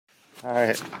All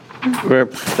right, we're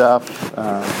daf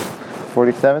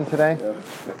 47 today.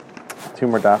 Two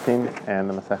more dafim and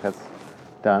the Masechet's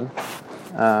done.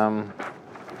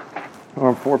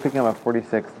 We're picking up at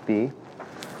 46b,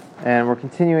 and we're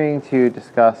continuing to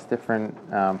discuss different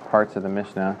parts of the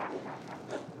Mishnah,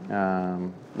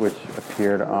 which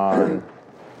appeared on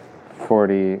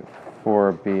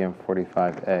 44b and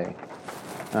 45a.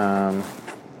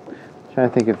 Trying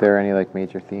to think if there are any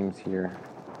major themes here.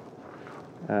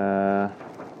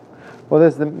 Well,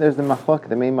 there's the machlok.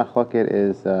 The main machloket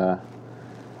is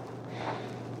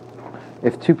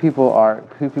if two people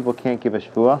can't give a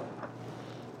shvuah.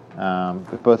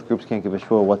 If both groups can't give a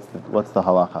shvuah, what's the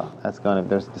halacha?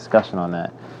 There's discussion on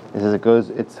that. It says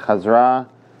it's chazra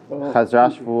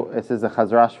shvuah. It says the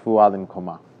chazra shvuah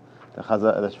limkoma. The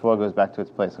shvuah goes back to its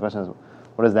place. The question is,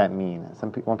 what does that mean?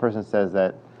 One person says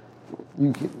that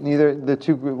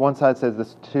one side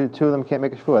says two of them can't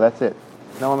make a shvuah. That's it.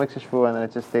 No one makes a shvuah, and then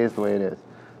it just stays the way it is.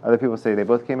 Other people say they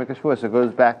both can't make a shvuah, so it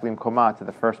goes back limkoma to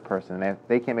the first person, and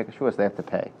they can't make a shvuah, so they have to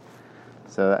pay.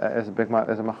 So there's a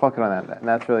machloket on that, and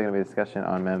that's really going to be a discussion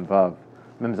on Mem Vav,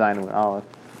 Mem Zayin Amud Aleph,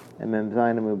 and Mem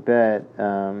Zayin Amud Bet.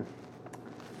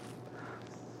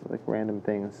 Random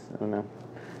things. I don't know.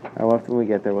 When we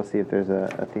get there, we'll see if there's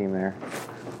a theme there.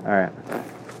 All right,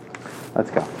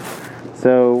 let's go.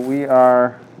 So we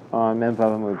are on Mem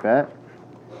Vav Amud Bet.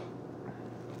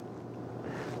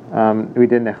 We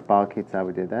did Nechbal Kitzah,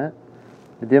 we did that.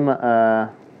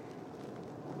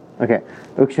 Okay.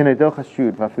 Ukshenedol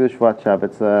Chashud, Vafilu Shvat Shav,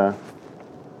 it's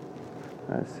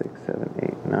 6, 7,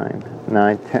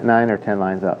 8, 9 or 10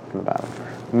 lines up from the bottom.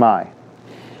 My.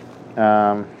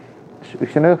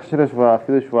 Ukshenedol Chashud,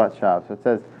 Vafilu Shvat Shav. So it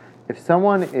says, if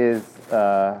someone is,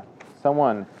 the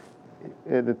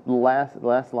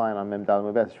last line on Mem Dal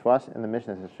Mubet, Shvash in the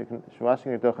Mishnah says,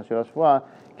 Shvashing Nedol Chashud Shvat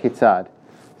Kitzad.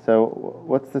 So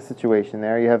what's the situation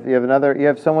there? You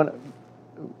have someone.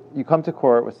 You come to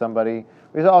court with somebody.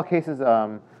 These are all cases.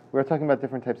 We're talking about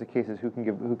different types of cases. Who can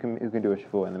do a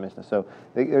shvuah in the Mishnah? So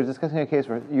they're discussing a case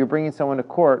where you're bringing someone to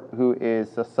court who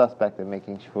is a suspect of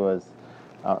making shvuahs,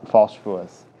 false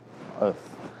shvuahs, oaths.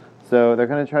 So they're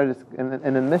going to try to.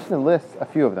 And the Mishnah lists a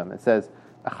few of them. It says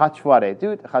achat shvuah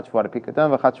edut, achat shvuah pikadon,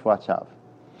 v'achat shvuah shav.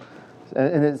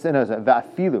 And it says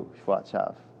va'afilu shvuah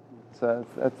shav. So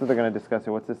that's what they're going to discuss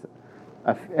here. What's this?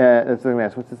 That's what they're going to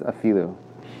ask. What's this afilu?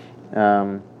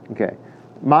 Okay.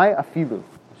 My afilu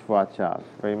shvuat shav.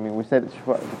 Right? I mean, we said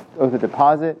oath of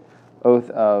deposit, oath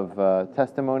of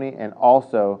testimony, and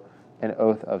also an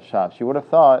oath of shav. She would have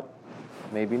thought,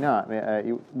 maybe not.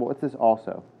 What's this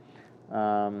also?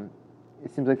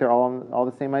 It seems like they're all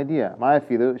the same idea. My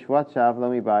afilu shvuat shav lo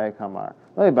mibaya kamar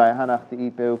lo mibaya hanach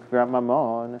teipeu kvirat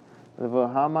mamon lo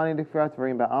hamani dekvirat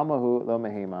v'rim ba'amahu lo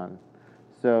meheman.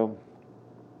 So,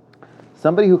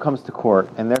 somebody who comes to court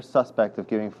and they're suspect of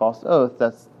giving false oath,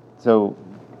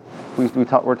 we're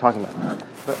talking about that.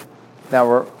 But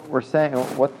now we're saying,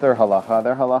 what's their halacha?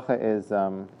 Their halacha is,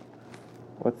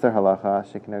 what's their halacha?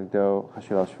 Shekinagdo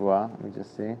hashil shvuah. Let me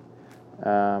just see.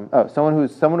 Someone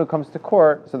who comes to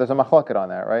court, so there's a machloket on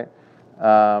that, right?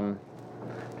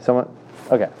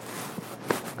 Okay,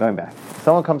 going back.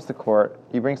 Someone comes to court,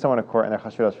 you bring someone to court and they're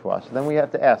hashil shvuah. So then we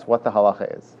have to ask what the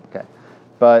halacha is. Okay.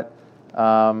 But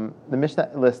the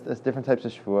Mishnah lists different types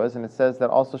of shvuahs, and it says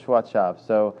that also shvuat shav.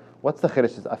 So what's the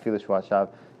chiddush is afilu shvuat shav?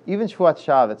 Even shvuat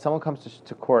shav, that someone comes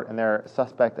to court and they're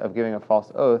suspect of giving a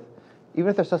false oath, even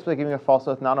if they're suspect of giving a false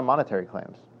oath, not on monetary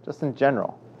claims, just in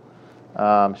general.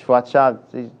 Shvuat shav,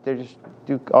 they just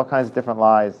do all kinds of different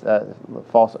lies,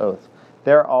 false oaths.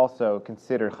 They're also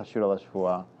considered chashud al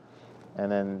shvuah,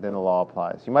 and then the law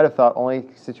applies. You might have thought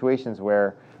only situations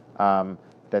where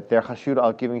that they're chashud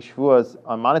al giving shvuahs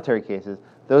on monetary cases,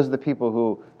 those are the people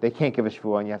who they can't give a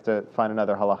shvuah, and you have to find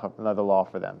another halacha, another law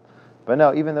for them. But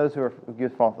no, even those who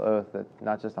give false oath, that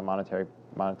not just on monetary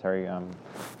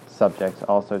subjects,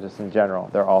 also just in general,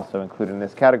 they're also included in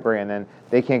this category, and then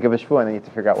they can't give a shvuah, and then you have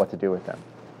to figure out what to do with them.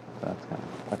 So that's kind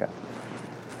of okay.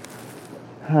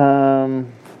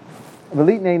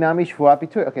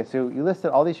 Okay, so you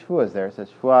listed all these shvuahs there. It says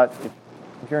shvuat.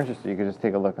 If you're interested, you can just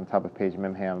take a look on top of page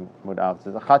Memham Mudal. It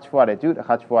says achat shvuat edut,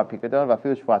 achat shvuat pikadon,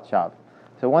 vafilu shvuat shav.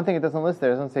 So one thing it doesn't list there,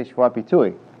 it doesn't say shvuat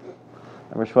bitui.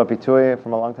 Remember shvuat bitui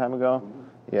from a long time ago?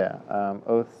 Yeah,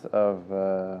 oaths of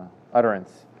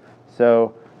utterance.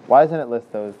 So why doesn't it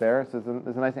list those there? So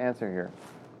there's a nice answer here.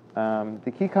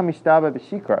 The ki kamishtaba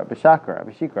b'shakra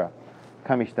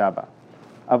kamishtaba.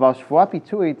 Aval shvuat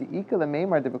bitui de'ika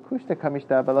lemeimar de'bekushta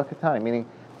kamishtaba lokatani. Meaning,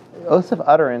 oaths of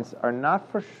utterance are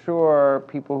not for sure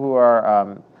people who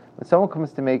are when someone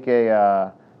comes to makes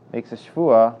a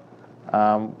shvuah,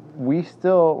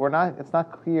 we're not. It's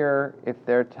not clear if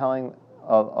they're telling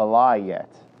a lie yet,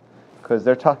 because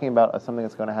they're talking about something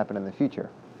that's going to happen in the future.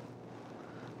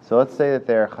 So let's say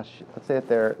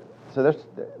that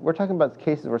we're talking about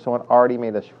cases where someone already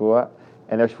made a shvua,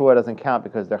 and their shvua doesn't count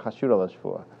because they're chashuda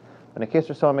l'shvua. In a case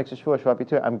where someone makes a shvua, shvua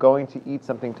pitu, I'm going to eat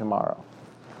something tomorrow.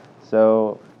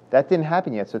 So that didn't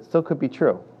happen yet, so it still could be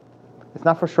true. It's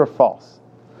not for sure false.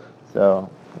 So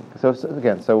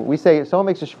again, so we say if someone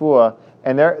makes a shvua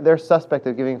and they're suspect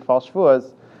of giving false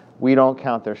shvuas, we don't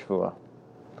count their shvua,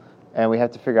 and we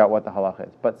have to figure out what the halach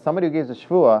is. But somebody who gives a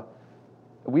shvua,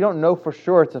 we don't know for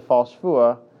sure it's a false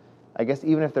shvua. I guess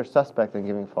even if they're suspect in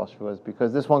giving false shvuas,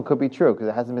 because this one could be true because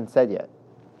it hasn't been said yet.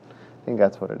 I think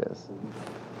that's what it is.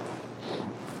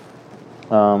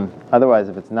 Otherwise,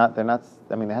 if it's not, they're not.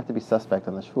 I mean, they have to be suspect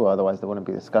on the shvua. Otherwise, there wouldn't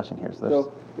be discussion here.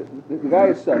 So the guy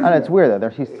is suspect. And it's weird though.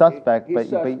 He's suspect, he's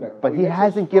but he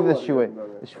hasn't given the shvua.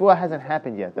 The shvua hasn't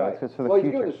happened yet, though. Right. It's for the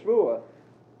future.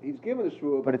 He's given the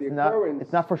shvua, but the it's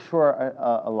occurrence, not for sure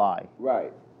a lie.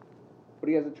 Right. But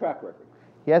he has a track record.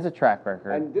 He has a track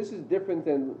record. And this is different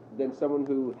than someone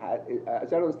who had,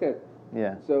 as I don't understand.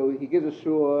 Yeah. So he gives a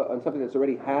shvua on something that's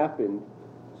already happened.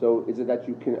 So is it that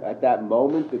you can, at that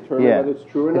moment, determine whether it's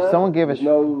true or not? If someone gave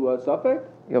no suffix?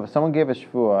 Yeah, if someone gave a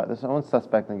shvua, there's someone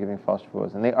suspect in giving false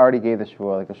shvuas, and they already gave the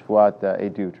shvua, like a shvuat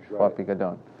edut, shvuat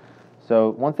pikadon. So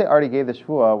once they already gave the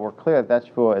shvua, we're clear that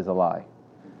shvua is a lie.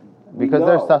 Because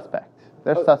they're suspect.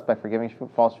 They're suspect for giving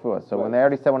false shvuas. So when they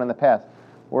already said one in the past,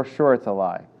 we're sure it's a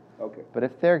lie. Okay. But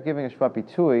if they're giving a shvuat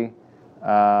pitui,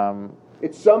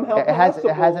 it's somehow possible.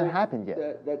 It hasn't happened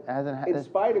yet. In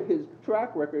spite of his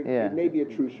track record, it may be a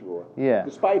true shvua. Yeah.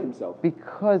 Despite himself.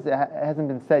 Because it hasn't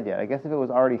been said yet. I guess if it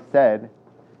was already said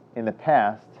in the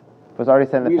past, we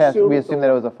assume that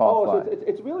it was a false lie. So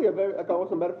it's really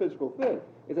almost a metaphysical thing.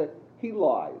 It's that he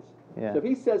lies. Yeah. So if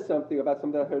he says something about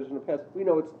something that occurs in the past, we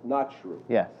know it's not true.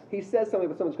 Yes. He says something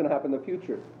about something that's going to happen in the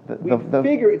future. We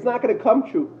figure it's not going to come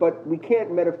true, but we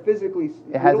can't metaphysically.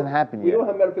 It hasn't happened yet. We don't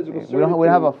have metaphysical certainty. We don't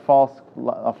have a false.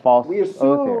 We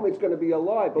assume it's going to be a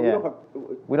lie, but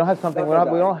we don't have something. We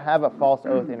don't have a false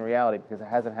oath in reality because it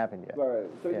hasn't happened yet. Right.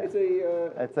 So it's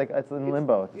it's in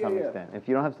limbo to some extent. If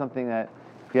you don't have something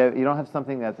you don't have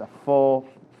something that's a full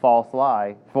false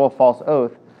lie, full false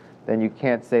oath, then you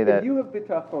can't say that. If you have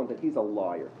bitachon that he's a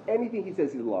liar, anything he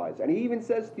says he lies, and he even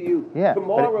says to you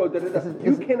tomorrow,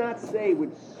 you cannot say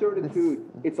with certitude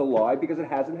it's a lie because it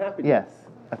hasn't happened yet. Yes,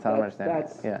 that's how I'm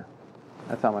understanding.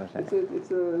 That's how I'm understanding.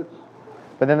 It's a.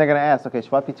 But then they're going to ask, okay,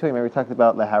 shvat pitui. Remember we talked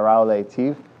about leharao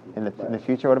leitiv in the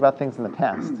future. What about things in the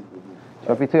past?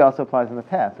 Shvat pitui also applies in the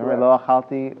past. Remember lo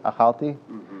achalti.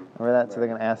 Remember that? So they're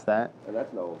going to ask that. And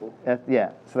that's knowable. So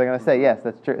they're going to say yes,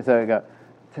 that's true. So we go.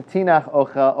 Tatinach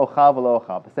ochal v'lo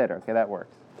ochal. Beseder. Okay, that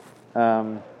works.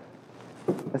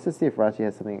 Let's just see if Rashi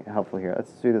has something helpful here.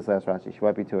 Let's do this last Rashi.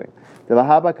 Shvat pitui. De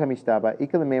lahaba kamishtaba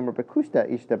ikal meimer bekushta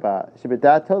ishtaba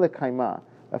shebedato lekaima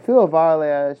afilu avar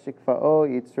lea shikfao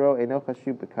yitzro eno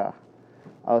chashuv bekach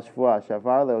al shvua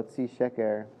shavar leotzi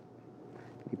sheker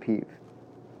yipiv.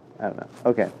 I don't know.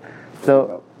 Okay,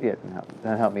 so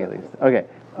that helped me at least. Okay.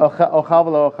 Ochal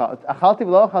v'lo ochal. Achalti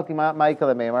v'lo achalti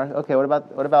ma'ikal meimar. Okay, what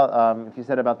about if you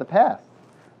said about the past?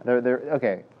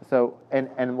 Okay, so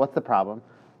and what's the problem?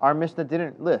 Our Mishnah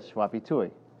didn't list shvat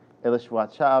pitui. It listed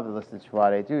shvat shav. It listed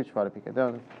shvat edut, shvat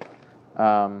pikadon.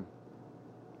 Shvat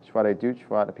edut,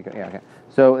 shvat pikadon. Yeah, okay.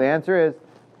 So the answer is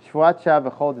shvat shav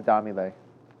v'chol dedamile.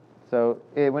 So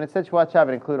when it said shvat shav,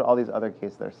 it included all these other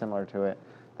cases that are similar to it,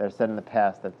 that are said in the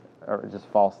past that are just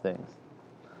false things.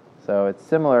 So it's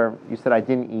similar. You said I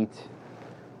didn't eat.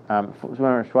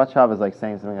 Remember, shvat shav is like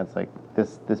saying something that's like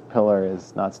this pillar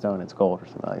is not stone, it's gold, or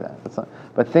something like that.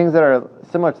 But things that are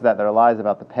similar to that are lies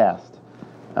about the past,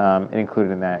 it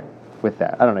included in that. With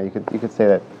that, I don't know. You could say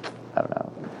that. I don't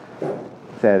know.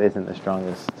 Say that isn't the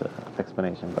strongest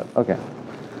explanation, but okay.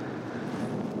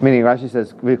 Meaning Rashi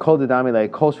says we call the damile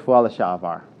kol shvuah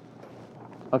l'shavar.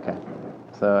 Okay,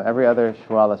 so every other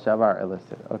shvuah l'shavar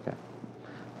listed. Okay.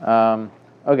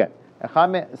 Okay.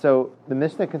 So the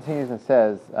Mishnah continues and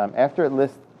says, after it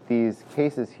lists these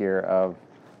cases here of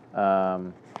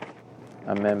Amem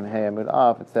Hey Amud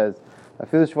Av, it says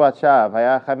Afilu Shvat Shav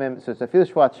Hayachamim. So it's Afilu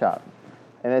Shvat Shav,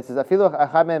 and it says Afilu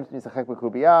Achamim Misachek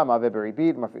B'Kubiyah Ma'aveh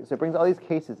Beribit. So it brings all these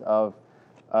cases of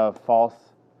false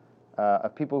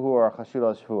of people who are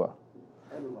Chashul Shvua.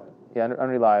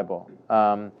 Unreliable.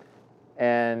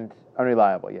 And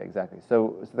unreliable, yeah, exactly.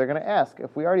 So they're going to ask,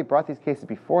 if we already brought these cases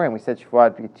beforehand, we said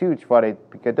Shvat Pitu, Shvat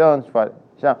Pikadon, Shvat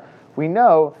Sham. We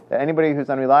know that anybody who's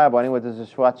unreliable, anyone who does a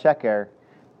Shvat Sheker,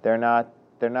 they're not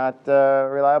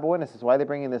reliable witnesses. Why are they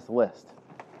bringing this list?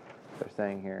 they're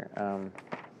saying here.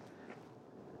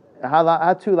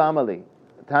 Hatu lamali.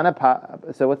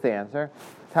 So what's the answer?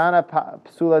 Tana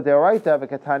psula deoraita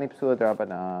v'katani psula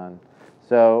derabanan.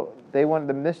 So the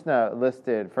Mishnah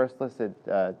first listed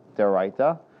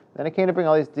deoraita. Then it came to bring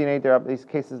all these these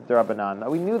cases of derabanan. Now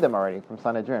we knew them already from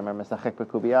Sanhedrin. Remember Mesachek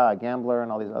b'Kubiyah, a gambler,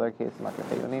 and all these other cases.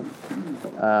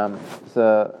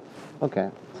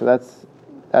 So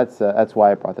that's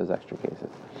why I brought those extra cases.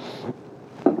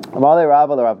 Amalei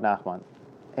Rabba Rav Nachman.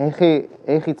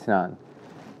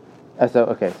 So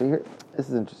here, this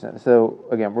is interesting. So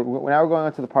again, now we're going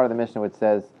on to the part of the Mishnah which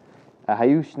says,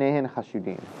 Hayu shnehen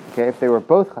chashudim. Okay, if they were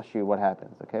both chashud, what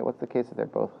happens? Okay, what's the case if they're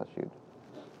both chashud?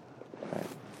 Right.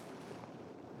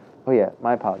 Oh yeah,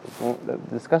 my apologies. Well, the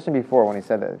discussion before when he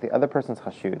said that the other person's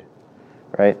chashud,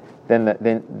 right? Then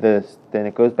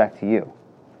it goes back to you.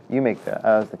 You make that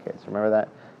as the case. Remember that.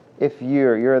 If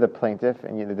you're the plaintiff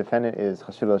and the defendant is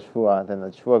chashud al shvua, then the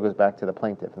shvua goes back to the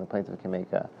plaintiff, and the plaintiff can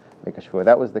make a shvua.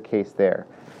 That was the case there,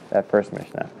 that first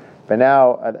Mishnah. But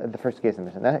now the first case in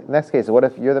the Mishnah. The next case, what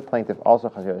if you're the plaintiff also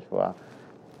chashud al shvua,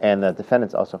 and the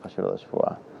defendant's also chashud al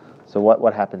shvua? So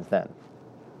what happens then?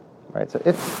 Right. So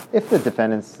if the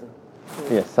defendant's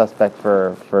suspect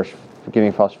for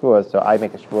giving false shvuas, so I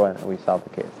make a shvua and we solve the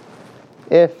case.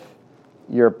 If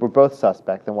we're both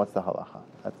suspect, then what's the halacha?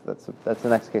 That's the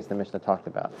next case the Mishnah talked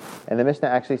about, and the Mishnah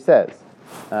actually says,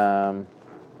 let's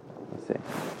see.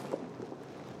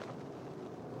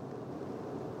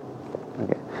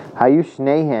 Okay. Hayu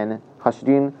shnehen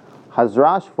chashdin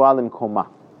hazra shvua limkoma.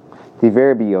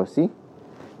 Diver biyosi.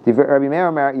 Diver Rabbi Meir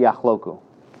Omer yachloku.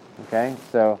 Okay,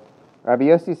 so Rabbi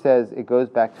Yossi says it goes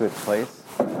back to its place.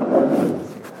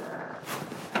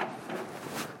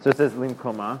 So it says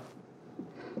limkoma.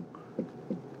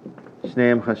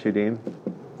 Shneim chashudim.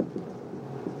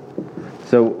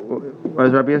 So what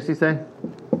does Rabbi Yossi say?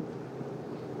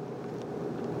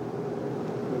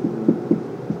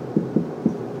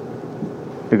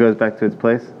 It goes back to its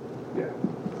place? Yeah.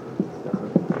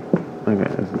 Okay,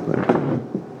 this is like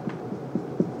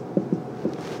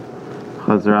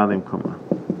Chazra limkoma.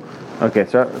 Okay,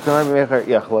 so Rabbi Meir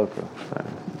yachloku.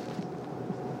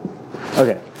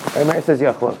 Okay, Rabbi Meir says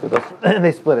yachloku, and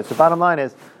they split it. So bottom line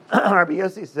is, Rabbi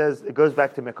Yossi says it goes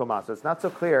back to mikoma. So it's not so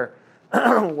clear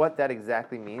what that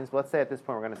exactly means. But let's say at this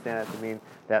point we're going to stand that to mean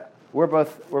that we're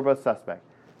both suspect.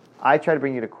 I try to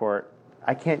bring you to court.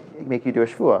 I can't make you do a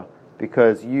shvua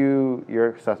because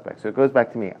you're suspect. So it goes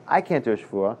back to me. I can't do a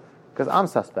shvua because I'm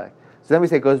suspect. So then we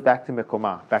say it goes back to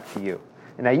mikoma, back to you.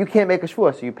 And now you can't make a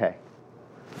shvua, so you pay.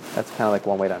 That's kind of like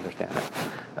one way to understand it.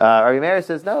 Rabbi Meir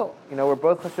says no. We're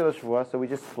both chashul shvua, so we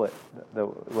just split the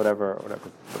whatever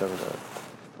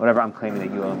I'm claiming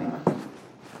that you owe me.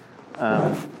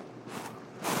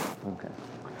 Okay.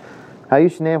 Hayu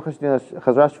shneim chashudin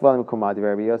chazra shvua limkoma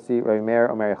divrei Rabbi Yossi Rabbi Meir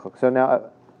Omer yachloku. So now,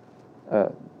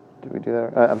 did we do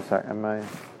that? I'm sorry. Am I? Okay.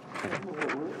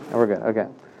 Oh, we're good. Okay.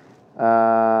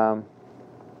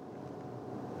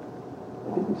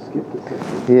 I think we skipped a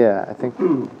section. Yeah, I think.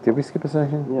 Did we skip a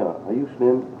section? Yeah. Hayu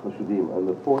shneim chashudim on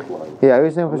the fourth line. Yeah,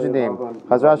 hayu shneim chashudim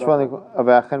chazra shvua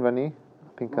limkoma vani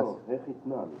pinkas. No,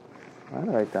 hechitnan. I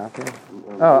don't write down here.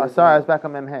 Oh, sorry, I was back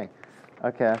on Memhei.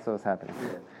 Okay, that's what was happening.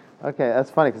 Okay, that's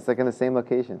funny because it's like in the same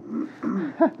location.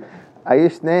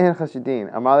 Ayish nehen chashudim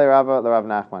Amalei Rava Rav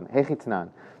Nachman hechitnan.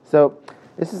 So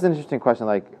this is an interesting question.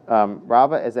 Like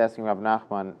Rava is asking Rav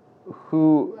Nachman,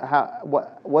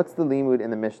 what's the limud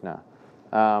in the Mishnah?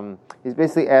 He's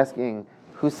basically asking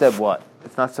who said what.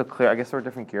 It's not so clear. I guess there are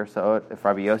different girsot. If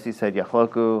Rabbi Yossi said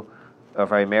yachloku, or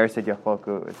if Rabbi Meir said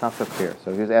yachloku, it's not so clear.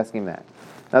 So he was asking that.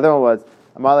 Another one was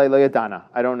Amalei lo yadana.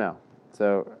 I don't know.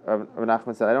 So Rav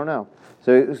Nachman said, I don't know.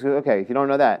 So he goes, okay, if you don't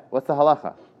know that, what's the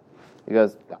halacha? He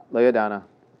goes, lo yadana.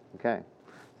 Okay.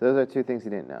 So those are two things he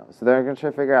didn't know. So they're going to try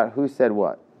to figure out who said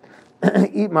what.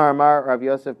 Itmar Amar Rav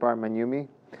Yosef bar Manyumi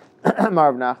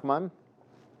Amar Rav Nachman.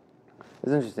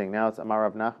 It's interesting. Now it's Amar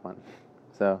Rav Nachman.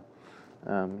 So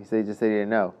he just said he didn't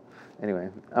know. Anyway,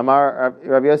 Amar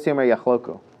Rav Yossi Amar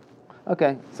Yachloku.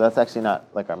 Okay, so that's actually not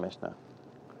like our Mishnah,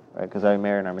 right? Because our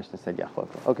Meir in our Mishnah said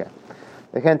Yachloku. Okay.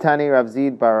 The Tani Rav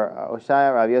Zid bar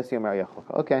Oshaya Rav Yossi Amar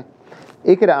Yachloku. Okay.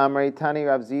 Ikeda Amri Tani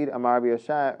Rav Zid Amar Rav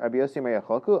Oshaya Rav Yossi Amar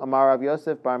Yachloku. Amar Rav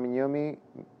Yosef bar Minyomi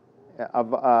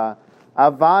Avad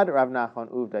Rav Nachman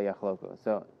Uvda Yachloku.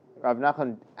 So Rav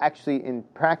Nachman actually in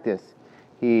practice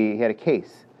he had a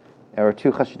case. There were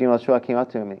two chashudim al shua came up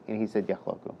to him and he said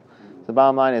Yachloku. So the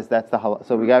bottom line is that's the halal.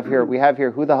 So we have here we have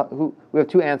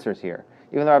two answers here.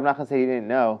 Even though Rav Nachman said he didn't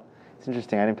know, it's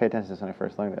interesting. I didn't pay attention to this when I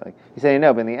first learned it. Like he said he didn't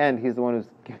know, but in the end he's the one who's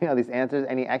giving all these answers,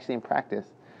 and he actually in practice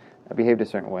behaved a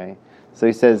certain way. So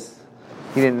he says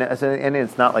He didn't. And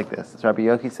it's not like this. So Rabbi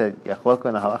Yochi said Yachloku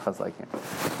and the halacha is like him.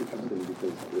 It's interesting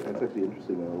because it's actually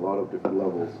interesting on a lot of different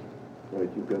levels, right?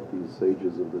 You've got these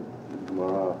sages of the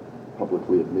Gemara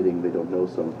publicly admitting they don't know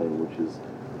something, which is,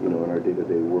 in our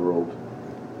day-to-day world,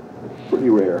 pretty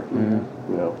rare.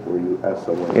 Where you ask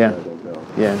someone, I don't know.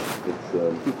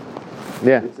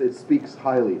 Yeah. It speaks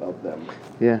highly of them.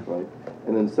 Yeah. Right.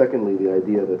 And then secondly, the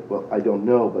idea that, well, I don't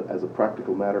know, but as a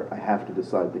practical matter, I have to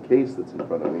decide the case that's in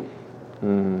front of me.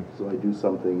 So I do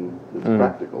something that's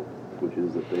practical, which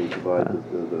is that they divide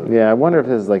the Yeah, I wonder if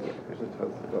this is like.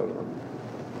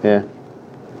 Yeah.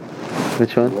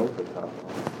 Which one?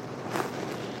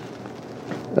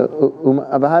 I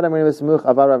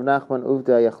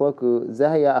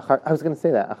was going to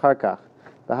say that. Acharkach.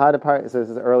 So this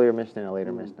is earlier Mishnah and a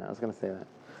later Mishnah. I was going to say that.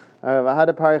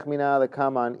 V'hada parich mina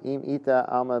lekaman im ita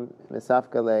alma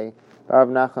misafkale barav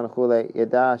nachman chule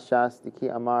yada shas diki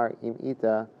amar im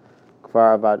ita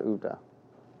kvar avad uda.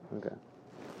 Okay,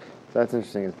 so that's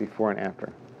interesting. It's before and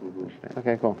after.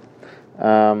 Okay, cool.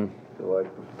 So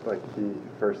like he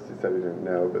said he didn't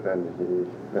know, but then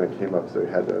it came up, so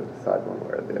he had to decide one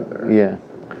way or the other. Yeah.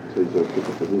 So he's took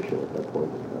a position at that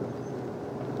point.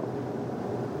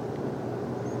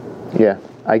 Yeah,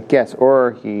 I guess,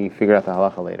 or he figured out the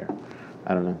halacha later.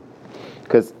 I don't know,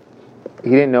 because he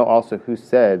didn't know also who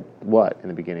said what in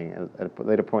the beginning. At a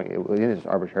later point, he didn't just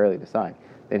arbitrarily decide.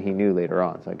 Then he knew later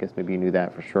on. So I guess maybe he knew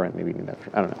that for sure, and maybe he knew that for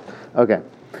sure. I don't know. Okay.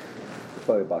 It's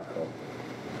probably Bakal.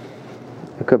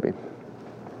 It could be.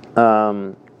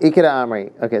 Ikeda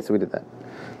Amri. Okay, so we did that.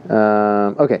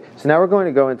 Okay, so now we're going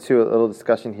to go into a little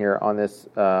discussion here on this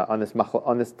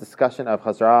discussion of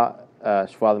Chazra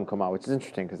Shvalim Koma, which is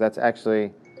interesting because that's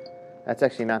actually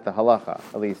not the halacha.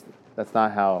 At least that's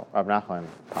not how Rav Nachman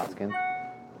paskin.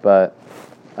 But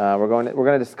we're going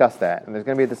to discuss that, and there's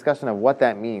going to be a discussion of what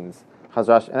that means.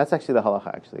 Chazra, and that's actually the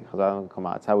halacha. Actually, Chazra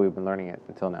Koma. It's how we've been learning it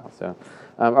until now. So,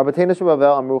 Rabbeinu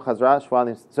Shvavel Amru Chazra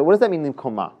Shvalim. So, what does that mean in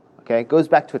Koma? Okay, it goes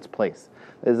back to its place.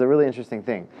 This is a really interesting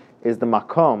thing. Is the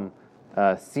makom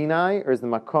Sinai, or is the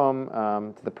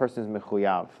makom to the person who's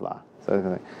mechuyav la? So,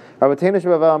 Rabbeinu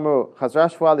Shvavel Amru Chazra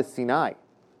Shval is Sinai.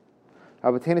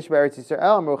 Rabbeinu Shvaretz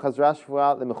Yisrael Amru Chazra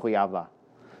Shval le mechuyav la.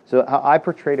 So, how I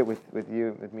portrayed it with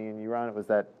me and Yuran was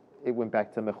that it went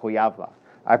back to mechuyav la.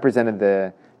 I presented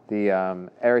the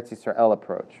Eretz Yisrael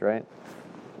approach, right?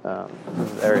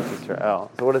 This is Eretz Yisrael.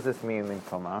 So what does this mean in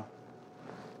Koma?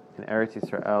 In Eretz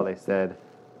Yisrael, they said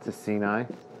to Sinai,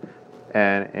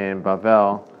 and in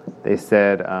Bavel, they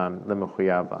said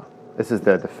Lemechuyava. This is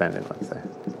the defendant, let's say.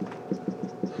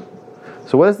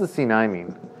 So what does the Sinai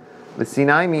mean? The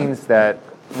Sinai means that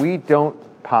we don't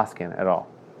paskin at all.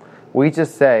 We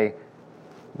just say,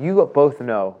 you both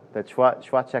know that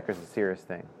Shvat Checker is a serious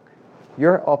thing.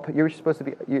 You're supposed to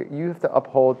be. You have to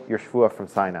uphold your shvuah from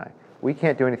Sinai. We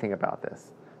can't do anything about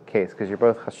this case because you're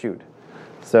both chashud.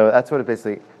 So that's what it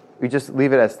basically. We just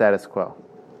leave it as status quo.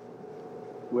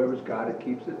 Whoever's got it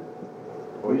keeps it.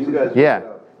 Or you guys. Yeah,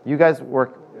 you guys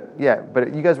work. Yeah,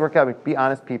 but you guys work out. Be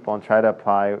honest people and try to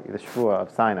apply the shvuah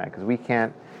of Sinai because we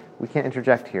can't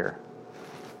interject here.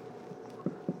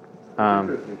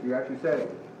 Interesting. If you actually say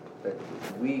that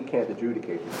we can't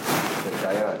adjudicate this,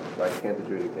 that Dayan, right, can't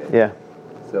adjudicate. Yeah.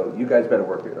 So you guys better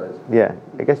work it, right? Yeah,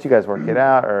 I guess you guys work it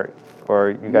out, or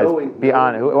you guys be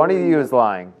honest. One of you is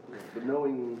lying. But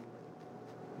knowing,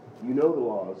 the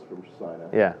laws from Sinai.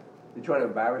 Yeah. You're trying to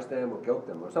embarrass them or guilt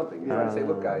them or something. You're trying to say,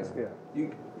 look, guys,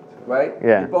 you, right?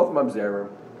 Yeah. You're both mamzerim.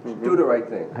 Do the right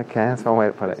thing. Okay, that's one way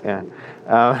to put it. Yeah.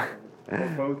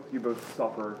 You both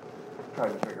suffer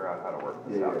trying to figure out how to work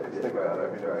this out. Think about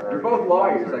it. You're both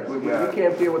liars. Like we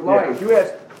can't deal with liars. You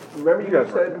asked. Remember, you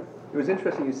said it was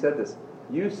interesting. You said this.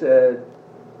 You said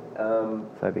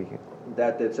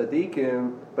that the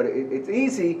tzaddikim, but it's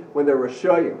easy when they're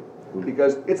rishayim.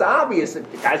 Because it's obvious that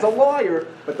the guy's a liar,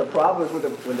 but the problem is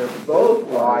when they're both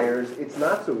liars, it's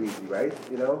not so easy, right?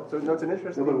 So it's an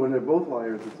interesting. No, but when they're both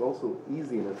liars, it's also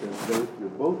easy in a sense. If you're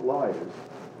both liars,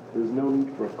 there's no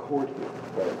need for a court here,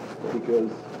 right?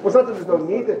 Because it's not that there's no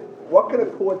need. What can a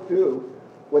court do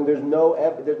when there's no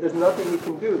there's nothing we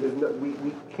can do?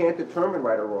 We can't determine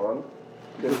right or wrong.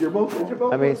 Because you're both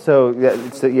wrong. I mean, so yeah.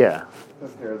 This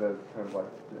here that kind of like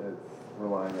it's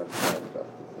relying on time justice.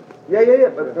 Yeah.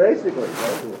 But basically,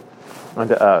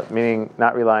 right? Meaning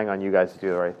not relying on you guys to do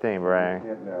the right thing, right?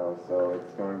 No, so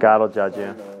it's going. God will judge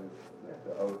you.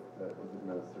 The oath that was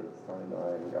administered at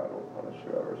Sinai, and God will punish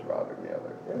whoever's robbing the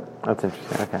other. Yeah. That's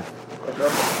interesting. Okay.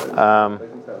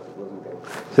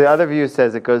 So the other view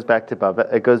says it goes back to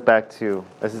Bavel. It goes back to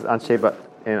this is Anshe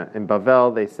in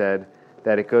Bavel. They said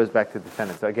that it goes back to the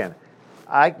defendant. So again,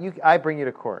 I bring you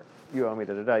to court. you owe me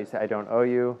da da da. You say I don't owe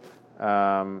you,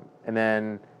 and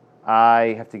then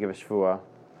I have to give a shvuah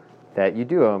that you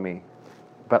do owe me,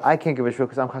 but I can't give a shvuah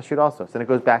because I'm chashud also. So then it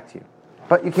goes back to you.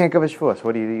 But you can't give a shvuah, so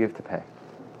what do? You have to pay.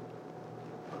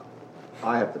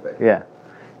 I have to pay. Yeah,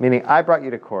 meaning I brought you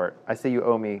to court. I say you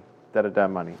owe me da da da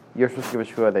money. You're supposed to give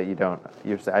a shvuah that you don't.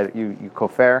 You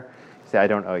kofer. You say I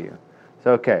don't owe you.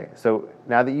 So okay. So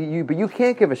now that but you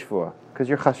can't give a shvuah because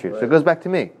you're chashud. Right. So it goes back to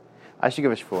me. I should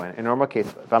give a shvuah. In normal case,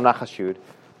 if I'm not chashud,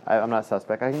 I'm not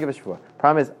suspect. I can give a shvuah.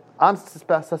 Problem is, I'm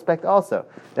suspect also.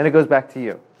 Then it goes back to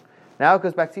you. Now it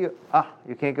goes back to you.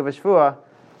 You can't give a shvuah,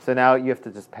 so now you have to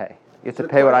just pay. You have to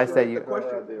pay what I say. The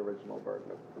original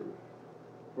burden of proof.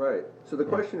 Right. So the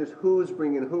question is, who's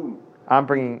bringing whom? I'm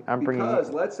bringing. Because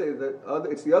let's say that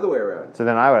it's the other way around. So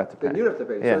then I would have to pay. Then you'd have to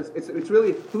pay. Yeah. So it's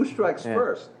really who strikes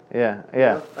first. Yeah. You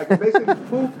know? Like basically,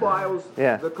 who files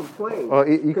the complaint? Well,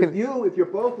 you can. If you're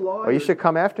both lawyers. Well, you should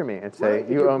come after me and say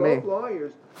you owe me. If you're both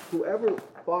lawyers, whoever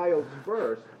files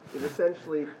first is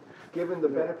essentially given the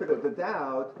benefit of the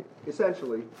doubt,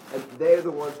 essentially, and they're the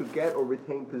ones who get or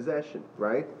retain possession,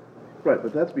 right? Right,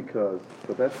 but that's sure, because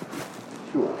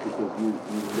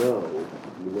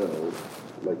you know,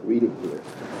 like reading here,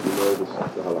 you know the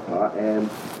halakha, and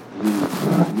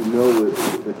you know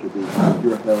that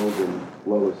you're held in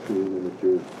low esteem, and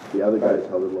that the other guy is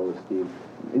held in low esteem,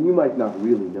 and you might not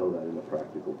really know that in a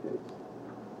practical case.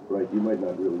 Right, you might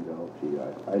not really know, gee,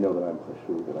 I know that I'm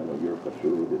chashud, and I know you're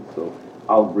chashud, and so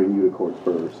I'll bring you to court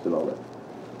first, and all that.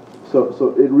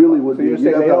 So it really would be, you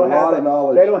have a lot of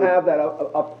knowledge. They don't have that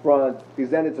up front,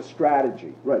 because then it's a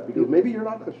strategy. Right, because maybe you're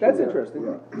not chashud. That's interesting.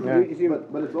 Yeah.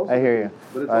 But it's also, I hear you.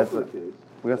 But it's also the case.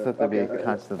 We also have to be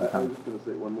conscious of the I time. was just going to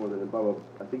say one more, that in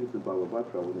I think it's in Baba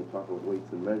Batra, when they talk about weights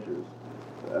and measures,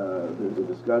 there's a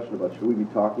discussion about should we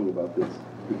be talking about this,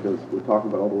 because we're talking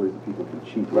about all the ways that people can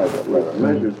cheat weights and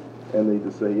measures, and they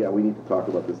just say, yeah, we need to talk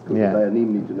about this because the Dayanim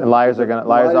need to know. And liars are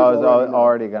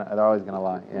always gonna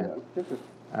lie. Yeah.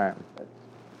 All right.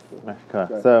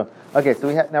 So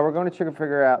now we're going to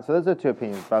figure out. So those are two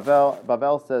opinions.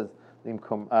 Bavel says the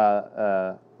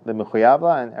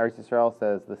Mechuyavla, and Eretz Yisrael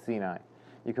says the Sinai.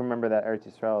 You can remember that Eretz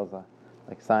Yisrael is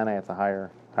like Sinai. It's a higher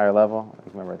level.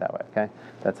 You can remember it that way. Okay,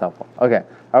 that's helpful. Okay.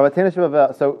 So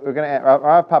we're going to add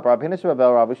Rav Papa, Rav Hinish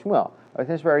Bavel, Rav Shmuel, Rav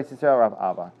Hinish Eretz Yisrael, Rav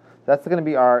Abba. That's going to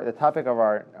be the topic of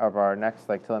our next,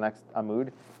 till the next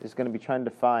Amud, is going to be trying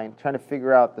to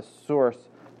figure out the source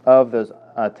of those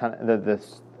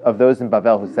of those in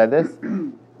Bavel who said this.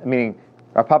 Meaning,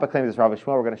 Rav Papa claims it's Rav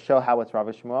Shmuel. We're going to show how it's Rav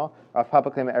Shmuel. Rav Papa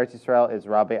claims that Eretz Yisrael is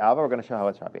Rabbi Abba. We're going to show how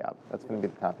it's Rabbi Abba. That's going to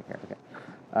be the topic here. Okay.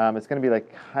 It's going to be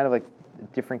kind of like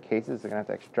different cases. We're going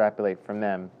to have to extrapolate from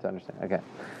them to understand. Okay.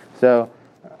 So,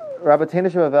 Rabbi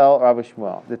Tenish Bavel, Rav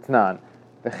Shmuel. Ditnan.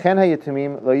 V'chen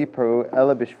hayetumim lo yiparu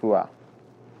ela b'shvuah.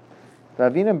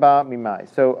 V'avinem ba mimai.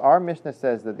 So our Mishnah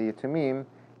says that the Yatumim,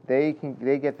 they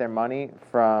get their money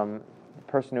from the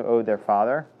person who owed their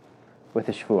father with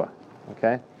a shvuah.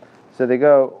 Okay, so they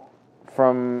go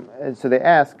so they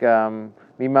ask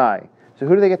mimai. So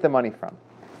who do they get the money from?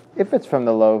 If it's from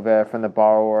the loveh, from the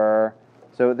borrower,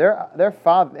 so their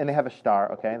father, and they have a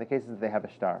star. Okay, in the cases they have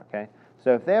a star. Okay,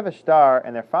 so if they have a star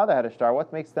and their father had a star,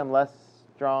 what makes them less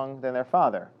strong than their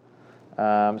father?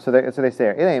 So they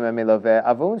say,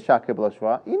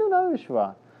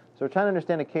 so we're trying to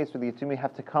understand a case where the Yitumi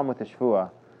have to come with a shvuah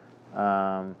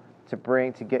to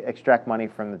extract money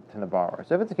from the borrower.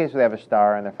 So if it's a case where they have a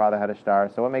star and their father had a star,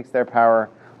 so what makes their power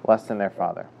less than their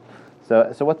father?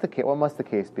 So what must the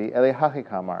case be? The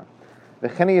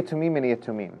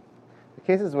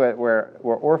cases where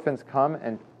orphans come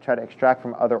and try to extract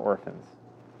from other orphans.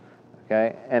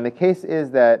 Okay, and the case is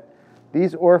that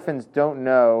these orphans don't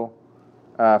know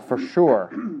for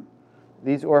sure.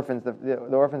 These orphans, the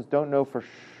orphans don't know for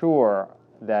sure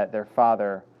that their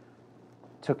father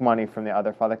took money from the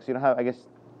other father, because you don't have, I guess,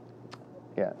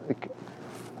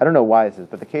 I don't know why this is,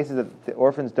 but the case is that the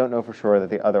orphans don't know for sure that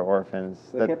the other orphans...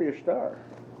 They can't be a star.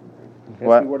 It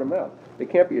what? Has to be word of mouth. They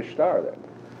can't be a star then.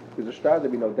 Because a star,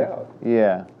 there'd be no doubt.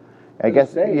 Yeah.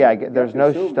 There's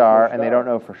no star, and they don't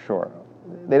know for sure.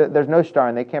 There's no star,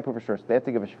 and they can't prove for sure, so they have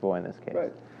to give a shvuah in this case.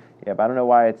 Right. Yeah, but I don't know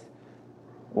why it's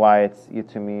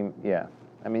Yatumim. Yeah.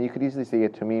 I mean, you could easily say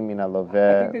Yatumim mina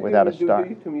loveh without a star.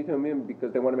 They do Yatumim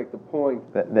because they want to make the point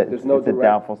that there's no it's a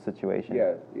doubtful situation.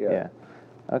 Yeah.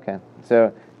 Okay.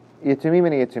 So, Yatumim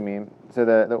and Yatumim. So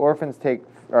the orphans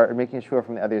are making a shvuah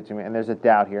from the other Yatumim, and there's a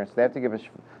doubt here, so they have to give a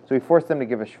shvuah. So we force them to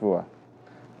give a shvuah.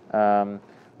 Lo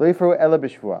yifru ela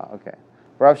b'shvuah. Okay.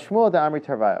 Rav Shmuel da Amri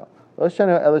Tarvayo. Lo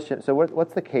shanu ela. So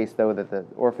what's the case though that the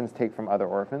orphans take from other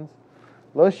orphans?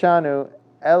 Lo shanu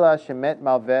ela shemet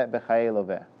malveh b'chaye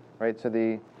loveh. Right. So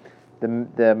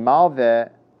the malveh,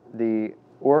 the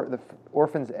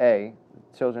orphans A,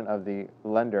 children of the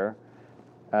lender,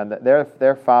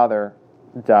 their father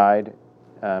died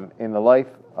in the life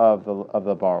of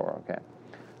the borrower. Okay.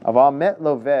 Aval met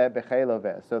loveh b'chei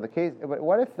loveh. So the case.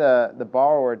 What if the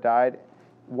borrower died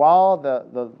while the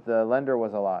lender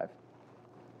was alive?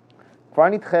 So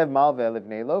if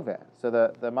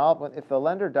the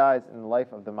lender dies in the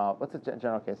life of the malveh, what's the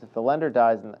general case? If the lender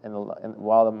dies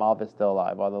while the malveh is still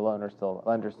alive, while the lender's still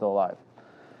alive,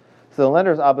 so the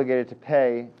lender is obligated to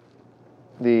pay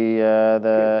the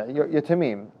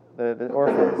yatimim, the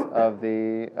orphans of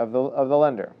the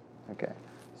lender. Okay.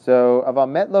 So aval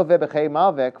met loveh b'chei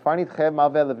malveh kfar nitchev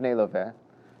malveh levnei loveh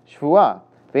shvua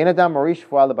ve'en adam morish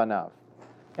shvua lebanav.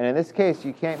 And in this case,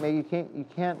 you can't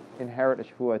inherit a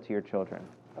shvua to your children.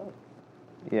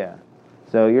 Yeah,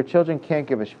 so your children can't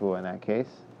give a shvua in that case.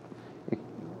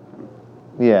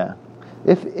 Yeah,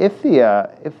 if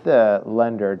the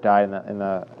lender died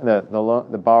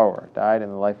the borrower died in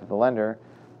the life of the lender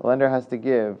has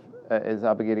to is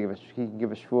obligated to he can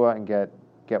give a shvua and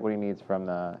get what he needs from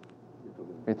the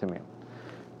itamim.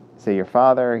 Say your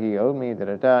father, he owed me, you give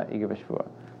a shvua.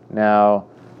 Now,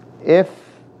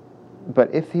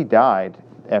 if he died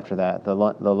after that, the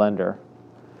lender,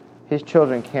 his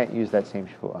children can't use that same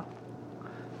shvua.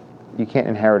 You can't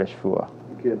inherit a shvua.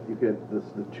 You can't.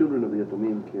 The children of the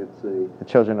yatomim can't say the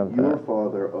children of your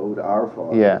father owed our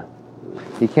father. Yeah,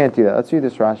 you can't do that. Let's read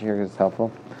this Rashi here because it's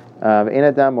helpful. Ein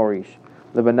adam morish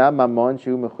lebanav mamon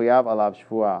shu mechuyav alav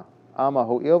shvua. Ama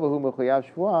ho'il v'hu mechuyav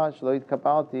shvua shelo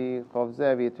yitkabalti chov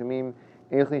zeh v'yatomim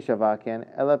eichli shavaken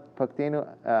ela paktenu.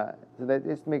 So that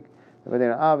is to make. They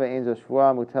can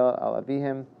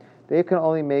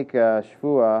only make a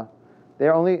shvua.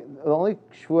 The only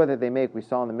shvua that they make, we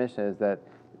saw in the Mishnah, is that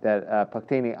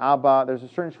pakteni abba. There's a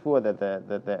certain shvua that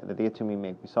the yatumim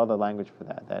make. We saw the language for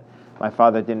that. That my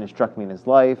father didn't instruct me in his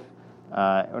life,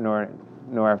 nor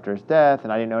after his death,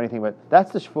 and I didn't know anything. But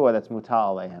that's the shvua that's mutal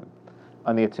aleihim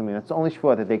on the yatumim. That's the only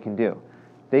shvua that they can do.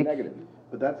 Negative,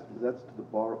 but that's to the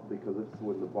borrower because it's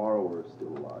when the borrower is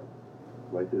still alive.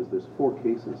 Right, there's four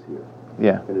cases here.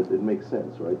 Yeah, and it makes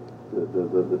sense, right?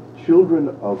 The children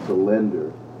of the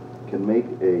lender can make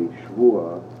a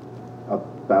shvua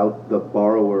about the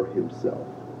borrower himself.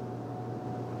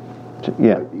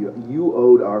 Yeah, right? You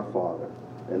owed our father,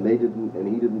 and he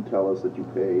didn't tell us that you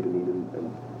paid,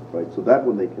 right? So that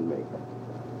one they can make.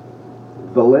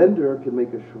 The lender can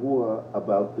make a shvua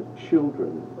about the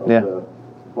children of the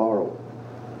borrower.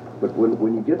 But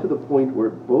when you get to the point where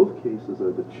both cases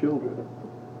are the children,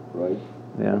 right?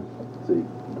 Yeah. See,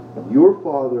 your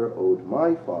father owed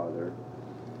my father.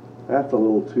 That's a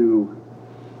little too,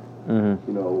 it's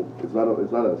not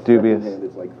a dubious. second hand.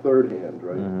 It's like third hand,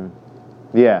 right?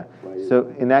 Mm-hmm. Yeah. Right. So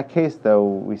in that case, though,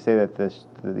 we say that the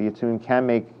yatumim can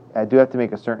make. I do have to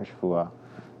make a certain shvua.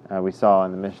 We saw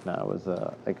in the Mishnah it was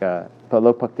like a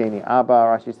lo pakteni abba.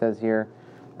 Rashi says here.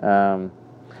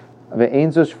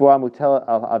 Ve'enzo shvua mutel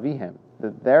al avihim.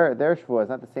 Their shvua is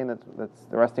not the same that's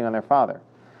resting on their father.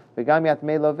 V'gam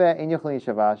yatmei loveh ein yochlin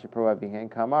shava shepru avihim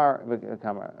kamar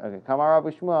Rabbi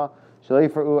Shmuel shelo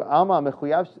yifru alma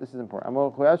mechuyav. This is important.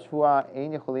 Amar mechuyav shvua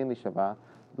ein yochlin lishava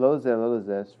lo zeh lo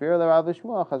zeh sfira Rabbi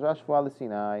Shmuel chazra shvua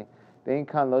l'sinai ve'ein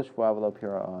kan lo shvua v'lo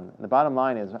piraon. The bottom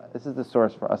line is this is the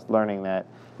source for us learning that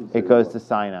it goes to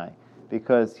Sinai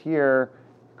because the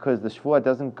shvua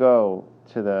doesn't go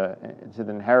to the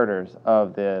inheritors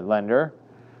of the lender,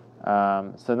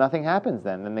 so nothing happens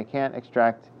then. Then they can't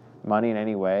extract money in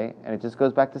any way, and it just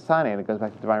goes back to Sinai, and it goes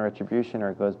back to divine retribution, or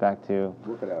it goes back to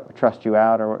trust you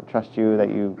out, or trust you that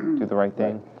you do the right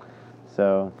thing.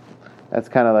 So that's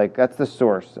kind of like that's the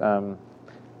source. Yeah,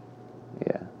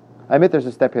 I admit there's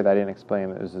a step here that I didn't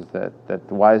explain. Is that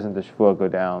why doesn't the shvua go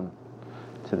down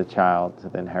to the child, to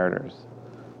the inheritors?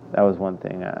 That was one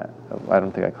thing. I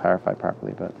don't think I clarified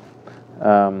properly, but.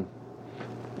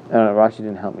 Rashi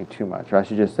didn't help me too much.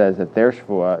 Rashi just says that their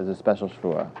shvua is a special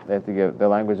shvua. They have to give the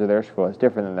language of their shvua is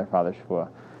different than their father's shvua,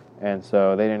 and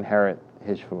so they didn't inherit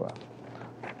his shvua.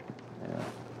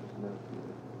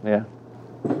 Yeah.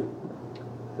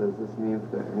 Says this means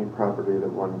that any property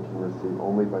that one can receive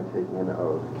only by taking an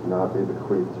oath cannot be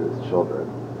bequeathed to his children,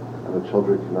 and the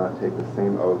children cannot take the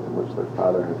same oath in which their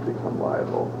father has become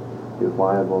liable. He is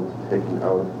liable to take an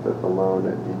oath that the loan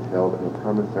detailed in the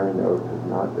promissory note has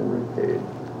not been repaid,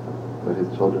 but his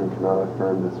children cannot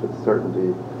affirm this with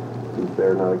certainty since they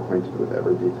are not acquainted with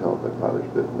every detail of their father's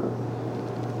business.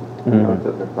 Note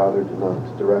that their father did not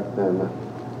direct them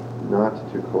not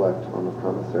to collect on the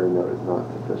promissory note is not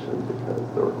sufficient because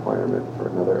the requirement for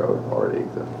another oath already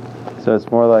exists. So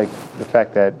it's more like the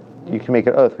fact that you can make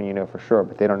an oath when you know for sure,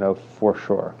 but they don't know for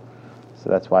sure. So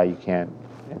that's why you can't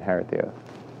inherit the oath.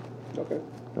 Okay.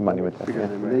 The money with that. Because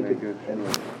they Yeah. might make it.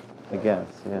 I guess,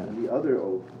 yeah. And the other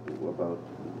oath about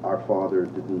our father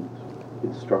didn't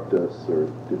instruct us or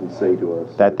didn't say to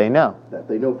us That they know. that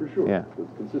they know for sure. Yeah. So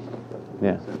it's consistent. That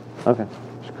Yeah. makes sense. Okay.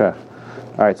 Shkach.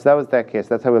 All right, so that was that case.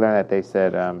 That's how we learned that they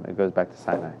said it goes back to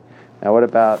Sinai. Now, what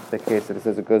about the case that it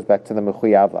says it goes back to the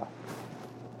Mechuyavla?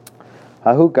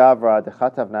 Hahu gavra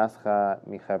dechatav nascha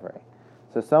michevre.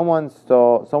 So someone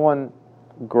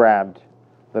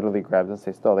literally grabbed, let's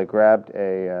say stole, they grabbed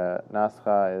a,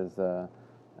 nascha is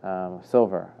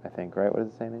silver, I think, right? What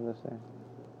does it say in English there?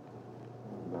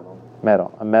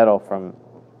 Metal. A metal from,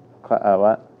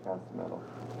 what? Cast metal.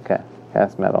 Okay,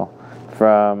 cast metal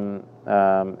from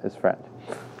his friend,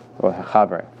 or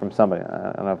chaver, from somebody.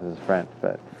 I don't know if it's his friend,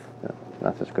 but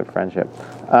not such good friendship.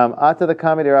 Ata the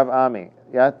kamei Rav Ami,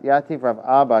 yativ Rav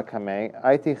Abba kamei,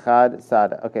 aiti chad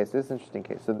sada. Okay, so this is an interesting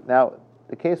case. So now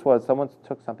the case was someone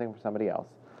took something from somebody else,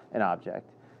 an object,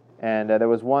 and there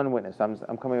was one witness.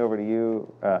 I'm coming over to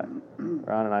you,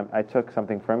 Ron, and I took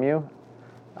something from you.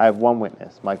 I have one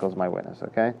witness. Michael's my witness.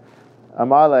 Okay,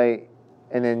 Amale.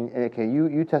 And then, okay,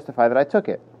 you testify that I took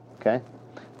it. Okay,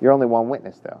 you're only one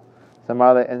witness though. So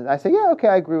Marla, and I say, yeah, okay,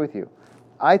 I agree with you.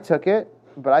 I took it,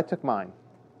 but I took mine.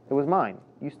 It was mine.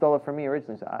 You stole it from me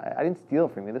originally, so I didn't steal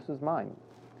it from you. This was mine.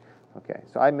 Okay,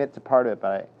 so I admit to part of it,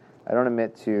 but I don't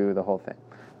admit to the whole thing.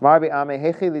 So Rabbi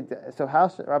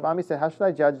Ami said, how should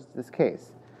I judge this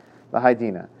case?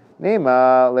 Lahaidina.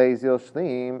 Nema leizil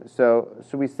shlim. So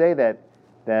we say that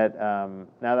now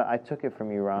that I took it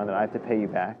from you, Ron, that I have to pay you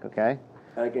back. Okay.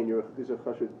 And again, this is a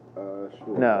chashud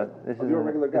shvur. No, this is you're a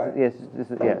regular guy. This is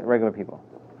regular people.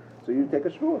 So you take a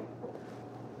shvur.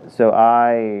 So so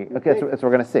we're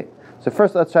going to see. So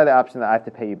first, let's try the option that I have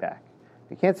to pay you back.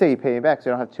 You can't say you pay me back, so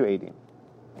you don't have two edim.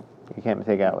 You can't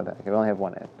take out with that. You only have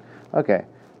one ed. Okay,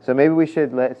 so maybe we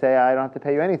should say I don't have to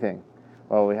pay you anything.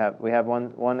 Well, we have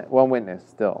one witness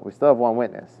still. We still have one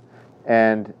witness,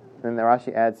 and then the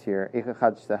Rashi adds here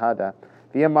ichachad shtahada.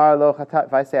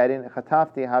 If I say I didn't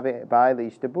chatafti have by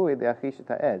leishtabui the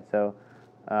achishat ed. So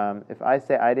if I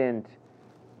say I didn't,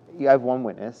 you have one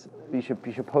witness. You should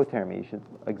poter me. You should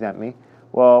exempt me.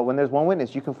 Well, when there's one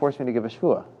witness, you can force me to give a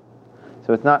shvua.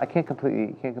 So it's not. I can't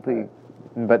completely.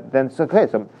 But then so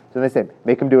they say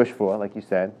make him do a shvua, like you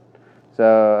said.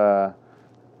 So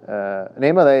so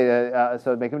make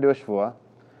him do a shvua.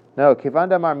 No,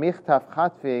 kivanda mar michtaf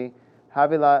chatvi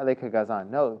havila lekagazan.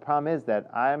 No, the problem is that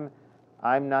I'm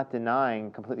not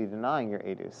completely denying your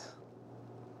edus.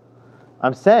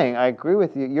 I'm saying I agree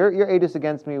with you. Your edus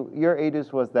against me. Your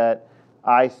edus was that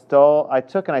I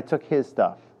took his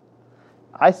stuff.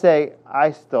 I say I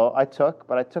took,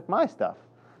 but I took my stuff.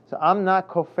 So I'm not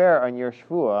kofar on your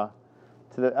shvua.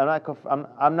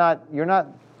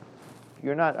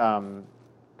 You're not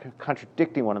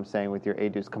contradicting what I'm saying with your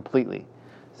edus completely.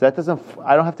 So that doesn't.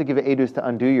 I don't have to give an edus to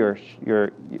undo your. I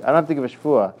don't have to give a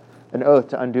shvua, an oath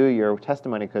to undo your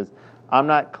testimony, because I'm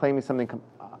not claiming something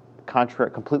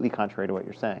completely contrary to what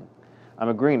you're saying. I'm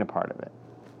agreeing to part of it.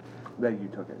 That you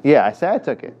took it. Yeah, I say I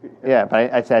took it. Yeah,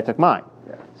 but I say I took mine.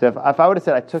 Yeah. So if I would have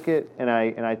said I took it and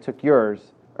I took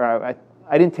yours, or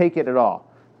I didn't take it at all,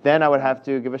 then I would have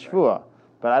to give a shvua.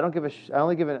 But I don't give I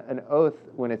only give an oath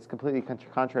when it's completely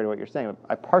contrary to what you're saying.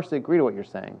 I partially agree to what you're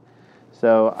saying,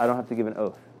 so I don't have to give an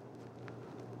oath.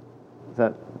 Does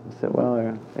that sit well?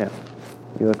 Or, yeah.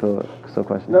 You look a little so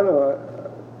questioning. No.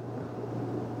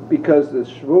 Because the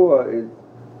shvua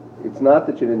it's not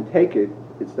that you didn't take it.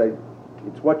 It's that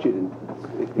it's what you didn't.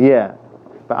 Yeah,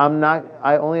 but I'm not.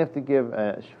 I only have to give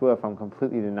a shvua if I'm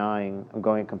completely denying. I'm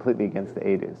going completely against the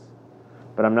edus,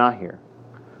 but I'm not here.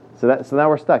 So now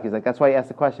we're stuck. He's like, that's why he asked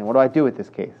the question. What do I do with this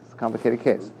case? It's a complicated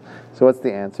case. So what's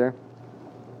the answer?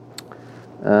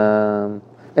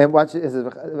 And watch it. So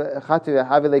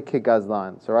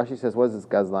Rashi says, what does this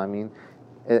gazlan mean?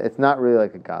 It's not really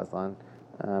like a gazlan.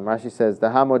 Rashi says, the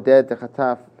hamoded the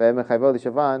chataf ve'mechayvo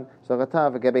l'shavan shel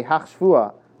gebe hach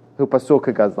shvua hu pasul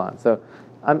kegazlan. So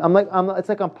it's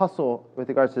like I'm puzzled with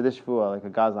regards to this shvua, like a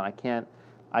gazlan.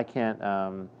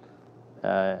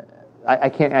 I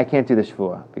can't do the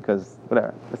shvua because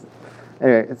whatever.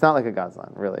 Anyway, it's not like a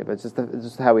gazlan really, but it's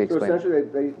just how we explain. So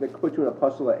essentially, they put you in a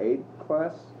pasula aid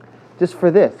class. Just for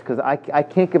this, because I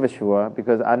can't give a shvua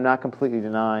because I'm not completely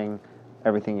denying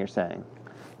everything you're saying.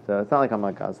 So it's not like I'm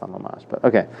like gazlan mamash. But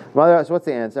okay, so what's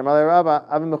the answer? So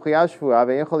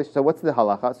what's the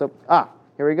halacha? So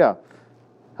here we go.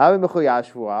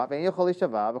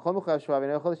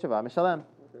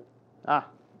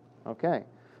 Okay.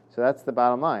 So that's the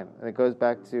bottom line. And it goes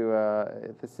back to,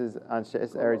 this is on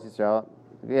Eretz Yisrael.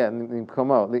 Yeah,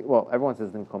 Nimkomo. Well, everyone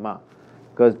says Nimkoma.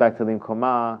 It goes back to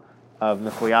limkoma of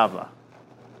mechuyavla.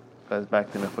 Goes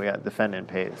back to mechuyav, defendant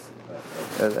pays.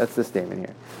 That's the statement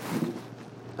here.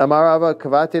 Amar Rava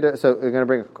kavati. So we're going to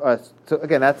bring. So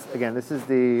again, this is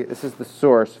the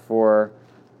source for.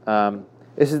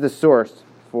 This is the source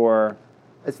for.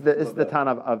 This is the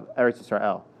Tana of Eretz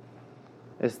Yisrael.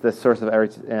 It's the source of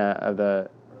Eretz of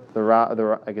the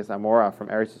I guess Amora from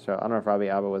Eretz Yisrael. I don't know if Rabbi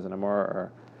Abba was an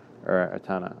Amora or a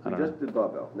Tana. I don't know. We just did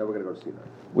Bavel. Now we're going to go to Sinai.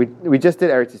 We just did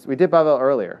Eretz Yisrael. We did Bavel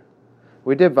earlier.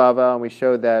 We did Bavel and we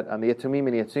showed that on the Yatumim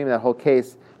and Yatumim, that whole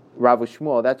case, Rav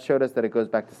Shmuel, that showed us that it goes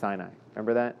back to Sinai.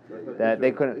 Remember that? That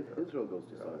they couldn't. Israel goes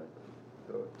to Sinai.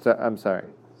 So I'm sorry.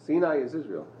 Sinai is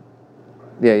Israel.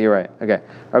 Yeah, you're right. Okay.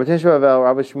 Rabbi Tishbavel,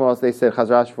 Rabbi Shmuel, they said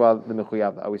Chazra Shmuel the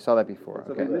Mechuyav. We saw that before.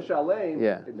 So Okay. the Mishalem,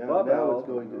 Yeah. it's Now Bavel. it's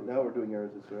going to, now we're doing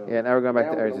Eretz Israel. Yeah. Now we're going back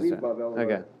Now to we're Eretz gonna leave Yisrael. Bavel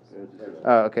Okay. alone. Eretz Israel.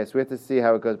 Oh, okay. So we have to see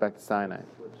how it goes back to Sinai.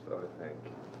 Which though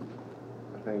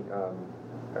I think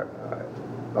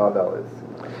Bavel is.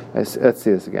 Let's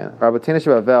see this again. Rabbi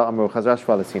Tishbavel, Amru Chazra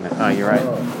Shmuel Sinai. Oh, you're right.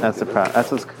 That's the problem.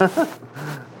 That's what's.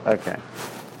 Okay.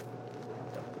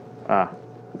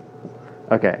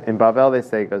 Okay. In Bavel, they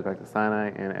say it goes back to Sinai.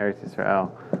 In Eretz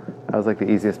Yisrael, that was like the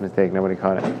easiest mistake. Nobody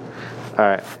caught it. All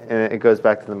right, and it goes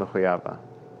back to the Mechuyava.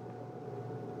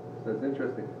 So it's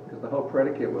interesting because the whole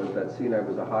predicate was that Sinai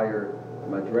was a higher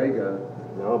Madrega.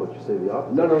 No, but you say the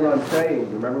opposite. No, I'm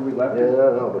saying, remember we left Yeah, it?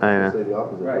 no, but I you say the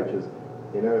opposite, Right. which is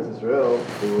in Eretz Israel,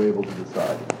 they were able to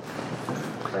decide.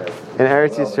 In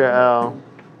Eretz Yisrael,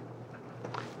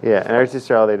 yeah, in Eretz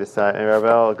Yisrael they decide. In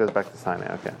Bavel, it goes back to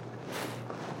Sinai. Okay.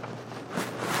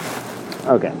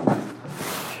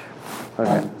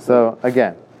 Okay. So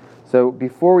again,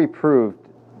 before we proved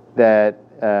that,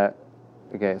 so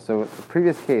the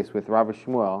previous case with Rabbi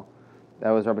Shmuel, that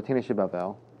was Rabbatina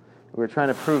Shebavel, we were trying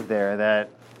to prove there that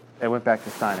it went back to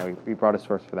Sinai. We brought a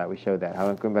source for that. We showed that. How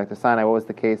it went back to Sinai. What was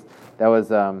the case? That was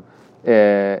Chayev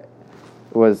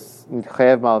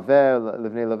Malveh,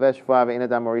 Livnei Leveh Shvuah, Ve'en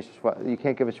Adam Morish Shvuah. You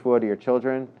can't give a Shvuah to your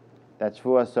children. That's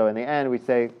Shvuah. So in the end, we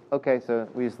say, okay, so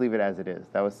we just leave it as it is.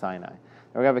 That was Sinai.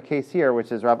 And we have a case here, which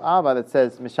is Rav Abba, that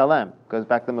says Mishalem, goes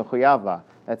back to Mechuyavla.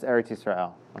 That's Eretz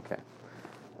Yisrael. Okay.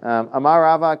 Amar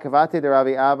Rava, Kavati de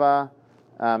Ravi Abba,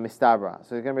 Mistabra. So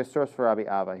there's going to be a source for Rabbi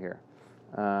Abba here.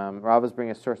 Rava's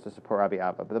bringing a source to support Rabbi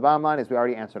Abba. But the bottom line is we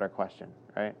already answered our question,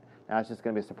 right? Now it's just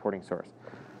going to be a supporting source.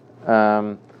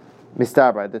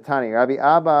 Mistabra, the Tani, Rabbi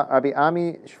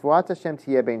Ami, Shvuat Hashem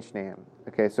Tiyeh Bein Shneim.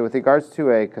 Okay, so with regards to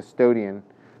a custodian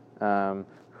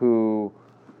who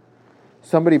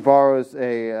somebody borrows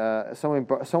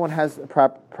someone has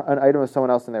an item of someone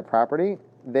else in their property,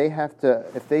 they have to,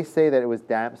 if they say that it was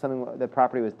the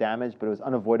property was damaged, but it was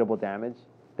unavoidable damage,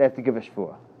 they have to give a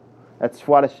shvuah. That's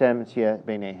Shvuat Hashem Tiyeh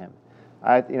Beinehem.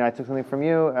 I took something from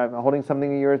you. I'm holding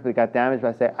something of yours, but it got damaged.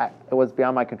 But I say it was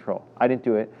beyond my control. I didn't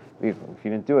do it. If you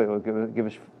didn't do it, we'll give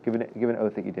an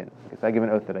oath that you didn't. Because I give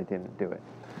an oath that I didn't do it.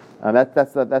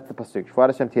 That's the pasuk. Shvuat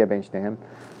Hashem Tiyeh Bein Shneim.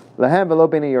 Lahem v'lo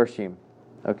b'nei yorshim.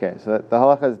 Okay, so the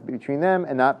halacha is between them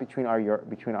and not between our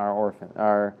orphan,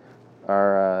 our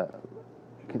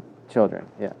children.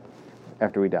 Yeah,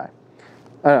 after we die.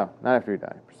 Oh no, not after we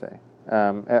die per se.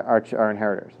 Our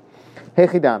inheritors.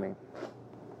 Hechidami.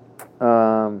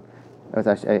 It's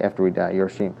actually after we die.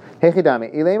 Yorshim.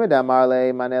 Hechidami. Ilema damar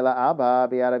le manela abba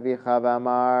bi'aravicha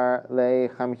v'amar le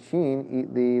chamshin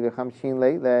itli v'chamshin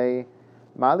leitle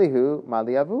malihu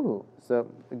mali avuhu. So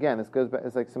again, this goes back.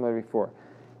 It's like similar to before.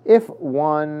 If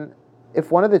one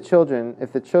of the children,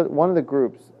 one of the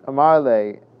groups,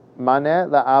 Amarle, Mane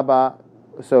la Abba,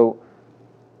 so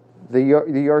the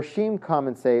Yorshim come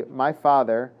and say, my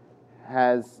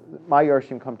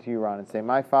Yorshim come to you, Ron, and say,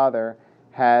 my father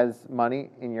has money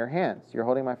in your hands. You're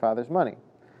holding my father's money.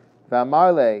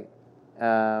 V'amarle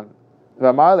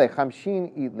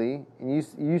chamshin idli, and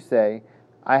you say,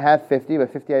 I have 50,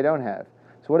 but 50 I don't have.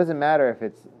 So what does it matter if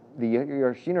it's the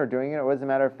Yorshim are doing it, or what does it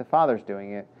matter if the father's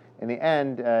doing it? In the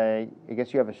end, I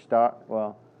guess you have a star.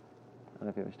 Well, I don't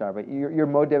know if you have a star, but you're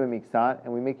modeh b'miksat,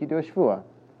 and we make you do a shvuah.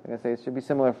 I'm going to say it should be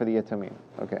similar for the yatomim.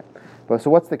 Okay, but so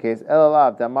what's the case?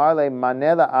 Elalav damar le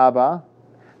manela abba.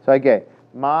 So I get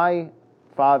my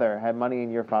father had money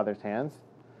in your father's hands.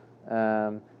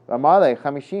 Amar le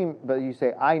chamishim, but you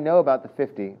say I know about the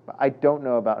 50, but I don't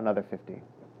know about another 50.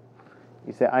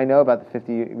 You say I know about the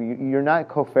 50. You're not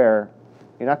kofar.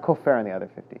 You're not kofar on the other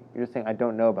 50. You're just saying I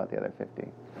don't know about the other 50.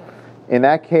 In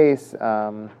that case,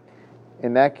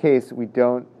 we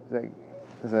don't.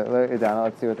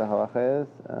 Let's see what the halacha is.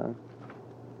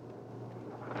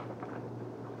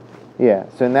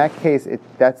 So in that case,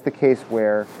 that's the case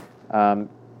where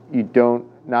you don't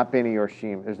not beni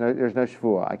yorshim. There's no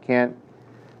shvuah. I can't.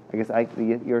 I guess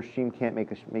your Shim can't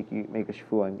make a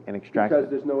shvuah and extract Because it.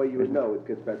 there's no way you would know. It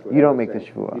gets back to what You I don't was make the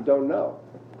saying. shvuah. You don't know.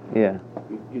 Yeah.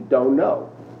 You don't know.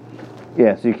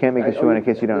 Yeah, so you can't make a shvuah in a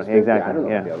case you don't. There's 50, Exactly. I don't know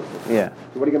Yeah. the other 50. Yeah. So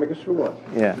what are you going to make a shvuah on?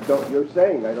 Yeah. You're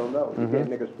saying I don't know. You can't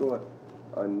make a shvuah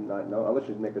on not know unless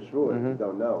you make a shvuah if you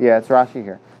don't know. Yeah, it's Rashi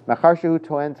here. Machar shehu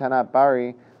toen tanat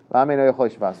bari lame no yochol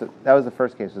shva. So that was the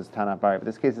first case, was tanat bari. But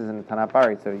this case isn't a tanat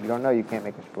bari, so you don't know, you can't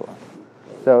make a shvuah.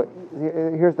 So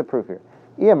here's the proof here.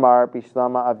 Iyamar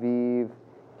bishlama aviv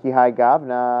kihai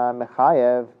gavna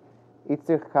mechayev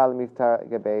itzich kal miftar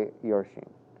gabe yorshim.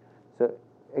 So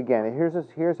again,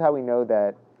 here's how we know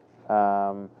that.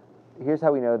 Here's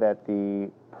how we know that the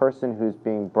person who's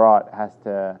being brought has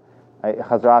to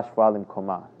chazra shvalim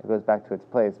koma. It goes back to its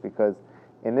place because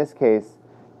in this case,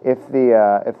 if we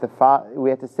have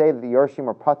to say that the yorshim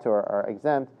or patur are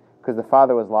exempt because the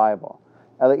father was liable.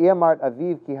 So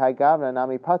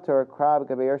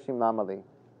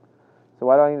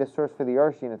why do I need a source for the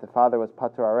Yorshin if the father was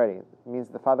patur already? It means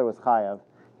the father was chayav,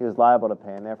 he was liable to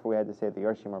pay, and therefore we had to say the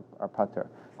Yoshim are patur.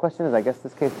 Question is, I guess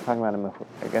this case is talking about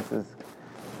I guess is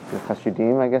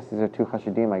chashudim. I guess these are two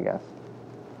chashudim. I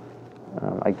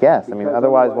guess. I mean,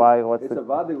 otherwise, why? What's it's a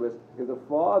vadilis. If the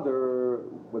father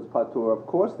was patur, of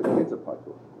course the kids are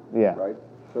patur. Yeah. Right.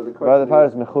 So the Well, the father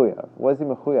is mechuyav. What is he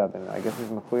mechuyav in? I guess he's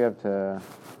mechuyav to.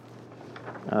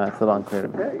 It's a little unclear to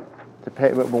me. pay. To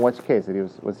pay, but in which case? That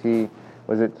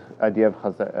was it idea of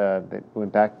that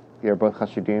went back? They're both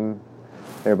chashudim.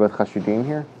 They're both chashudim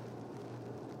here.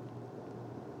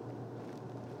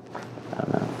 I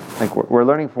don't know. Like we're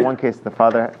learning from one case the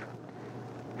father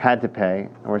had to pay,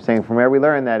 and we're saying from where we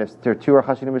learn that if there are two are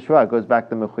chashudim b'shua, it goes back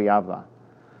to mechuyavla.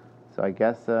 So I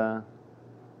guess I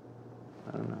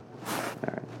don't know. All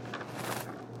right.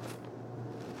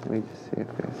 Let me just see if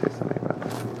they say something about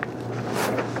this.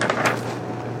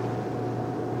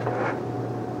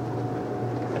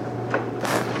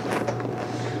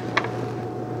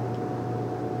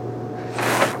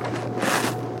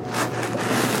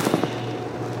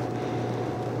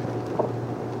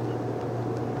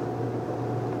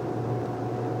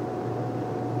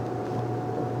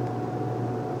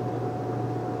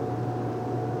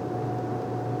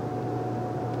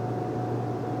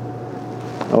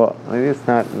 Well, maybe it's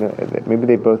not. Maybe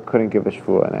they both couldn't give a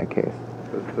shvuah in that case. It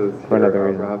says For here, another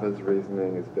reason. Rava's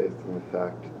reasoning is based on the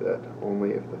fact that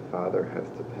only if the father has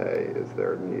to pay is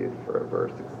there a need for a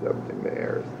verse exempting the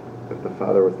heirs. If the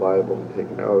father was liable to take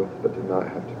an oath but did not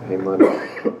have to pay money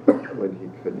when he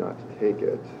could not take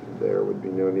it, there would be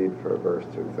no need for a verse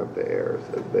to exempt the heirs,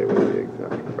 as they would be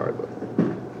exempt regardless.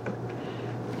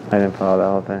 I didn't follow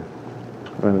that whole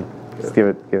thing. Just give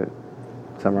it,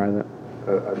 summarize it.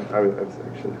 I was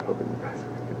actually hoping you guys would.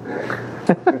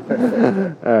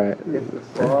 All right. If the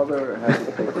father has to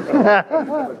take an oath,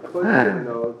 but could give an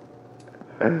oath,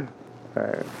 All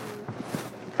right.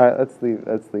 All right. Let's leave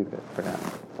it for now.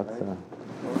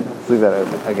 Let's leave that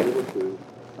open. Okay.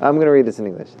 I'm going to read this in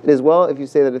English. It is well if you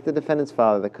say that if the defendant's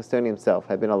father, the custodian himself,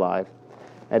 had been alive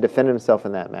and defended himself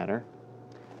in that manner,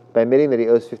 by admitting that he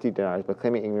owes 50 dinars but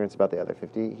claiming ignorance about the other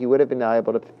 50, he would have been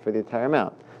liable for the entire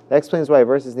amount. That explains why a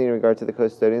verse is needed in regard to the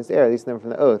custodian's heir, releasing them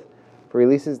from the oath, for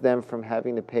releases them from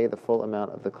having to pay the full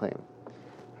amount of the claim.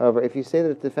 However, if you say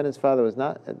that the defendant's father was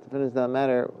not, the defendant does not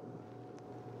matter,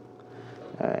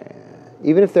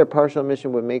 even if their partial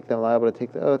omission would make them liable to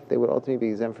take the oath, they would ultimately be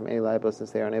exempt from any liability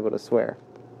since they are unable to swear.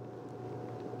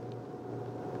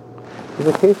 There's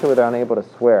a case where they're unable to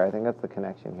swear. I think that's the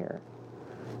connection here.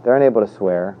 They're unable to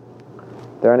swear.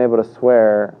 But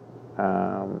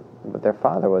their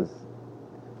father was.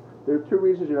 there are two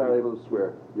reasons you're not able to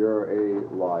swear. You're a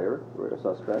liar, or a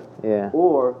suspect, Yeah.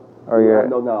 or you have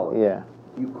no knowledge. Yeah.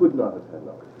 You could not have had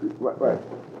knowledge.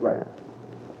 Right.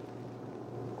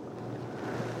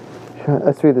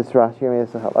 Let's read this Rashi. Maybe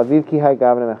this will help. Aviv ki hai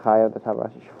gavna mechayav, the top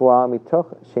Rashi. Shvuah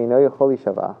mitoch sheino yochol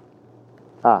yishavah.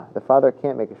 The father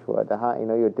can't make a shvuah. Daha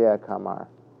ino yodea kamar.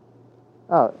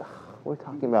 Oh, what are we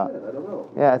talking about? I don't know.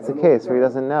 Yeah, it's a case where he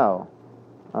doesn't know.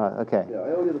 Okay. Yeah,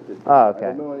 I only looked at Oh, okay. I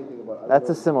don't know anything about. That's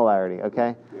a similarity,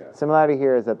 okay? Yeah. Similarity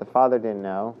here is that the father didn't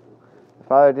know. The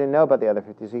father didn't know about the other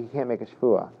 50, so he can't make a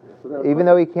shvuah. So Even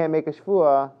though he can't make a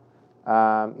shvuah,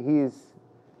 he's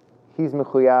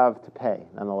mechuyav to pay,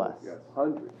 nonetheless. Yes.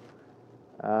 100.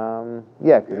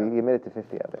 Yeah, because he admitted to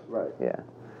 50 of it. Right. Yeah.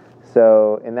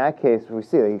 So in that case, we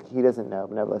see that he doesn't know,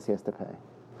 but nevertheless he has to pay.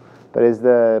 But He's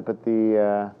patur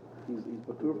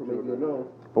for making a no.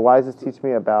 But why does this teach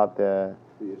me about The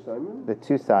assignment? the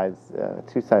two sides?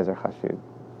 Two sides are chashud.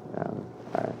 All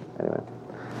right. Anyway.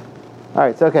 All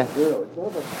right. So okay. No, it's not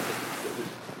about.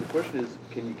 question is,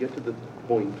 can you get to the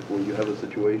point where you have a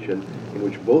situation in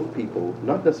which both people,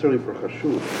 not necessarily for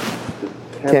chashud,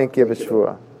 can't give a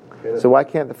shvuah? So why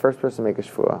can't the first person make a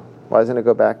shvuah? Why doesn't it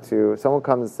go back to someone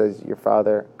comes and says your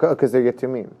father because they get too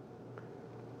mean?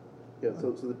 Yeah.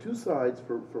 So the two sides,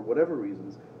 for whatever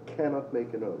reasons, cannot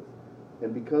make an oath,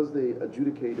 and because they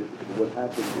adjudicated what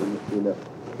happened in a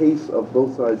case of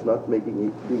both sides not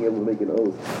being able to make an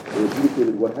oath, they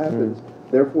adjudicated what happens.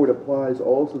 Therefore, it applies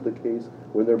also the case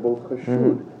when they're both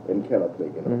chashud and cannot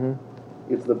make an oath.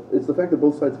 It's the fact that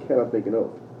both sides cannot make an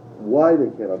oath. Why they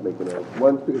cannot make an oath?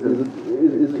 One is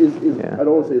I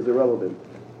don't want to say is irrelevant.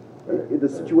 The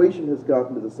situation has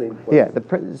gotten to the same place. Yeah,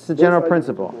 it's the general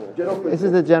principle. This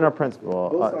is the general principle.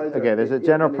 There's a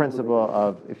general principle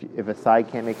of if a side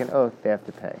can't make an oath, they have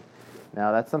to pay.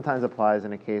 Now, that sometimes applies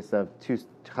in a case of two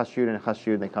chashud and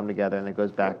chashud, and they come together, and it goes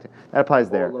back to... That applies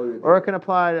there. Or it can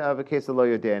apply of a case of lo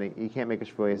yodeh, you can't make a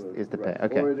shvuah, is to pay.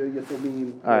 Okay. All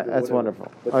right, that's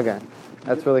wonderful. Okay.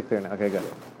 That's really clear now. Okay, good.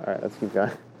 All right, let's keep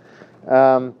going.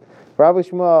 Rabbi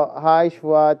Shmuel, Hai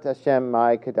Shvuat Hashem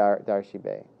Mai Kadar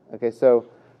Darshibei. Okay, so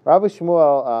Rabbi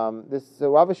Shmuel,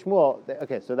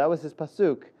 so that was his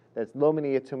pasuk. That's Lo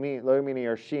Mini Yatumim, Lo Mini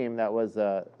Yorshim. That was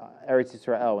Eretz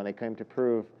Yisrael when they came to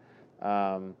prove.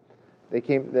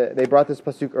 They brought this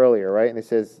pasuk earlier, right? And it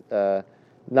says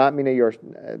not Mina Yorsh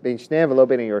Bein Shneim V'Lo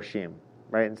Bein Yorshim,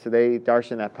 right? And so they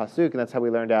darshan that pasuk, and that's how we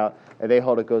learned out. They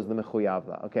hold it goes to the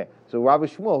Mechuyavla. Okay, so Rabbi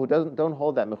Shmuel, who don't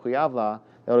hold that Mechuyavla,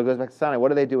 they hold it goes back to Sinai. What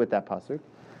do they do with that pasuk?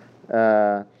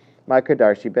 My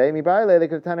Kadarshi Bey, Mi Baile, they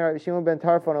could tell Rabbi Shimon ben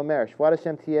Tarfon Omer, Shvuat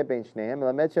Hashem Tiyeh Bein Shneim,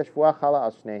 Lamed Shvuah Chala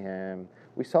Al Shnehem.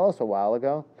 We saw this a while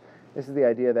ago. This is the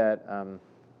idea that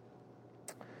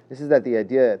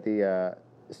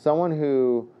someone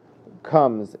who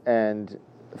comes and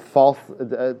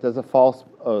does a false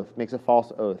oath, makes a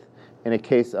false oath in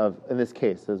this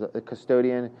case, there's a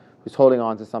custodian who's holding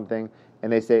on to something,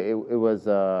 and they say it was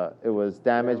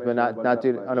damaged, but not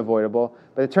unavoidable.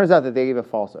 But it turns out that they gave a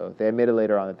false oath. They admitted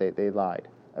later on that they lied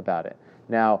about it.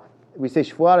 Now we say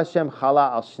Shvuat Hashem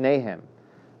Chala Al Shnehem.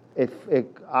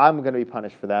 I'm going to be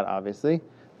punished for that, obviously,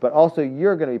 but also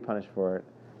you're going to be punished for it.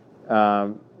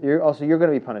 You're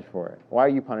going to be punished for it. Why are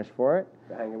you punished for it?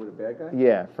 For hanging with a bad guy?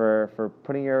 Yeah, for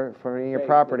putting your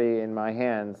property in my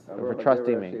hands, for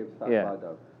trusting me.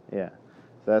 Yeah.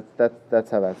 So that's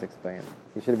how that's explained.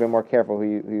 You should have been more careful who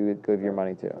you give your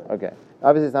money to. Okay.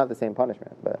 Obviously, it's not the same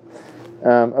punishment, but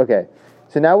okay.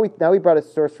 So now we brought a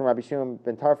source from Rabbi Shimon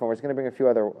ben Tarfon. We're just going to bring a few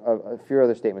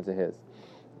other statements of his,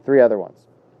 3 other ones.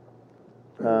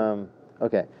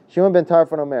 Okay. Shimon ben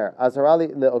Tarfon Omer,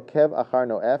 Azarali le'okev achar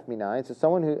no'ef minayin. So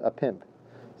someone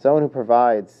who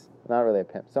provides, not really a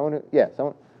pimp, someone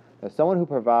who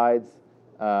provides,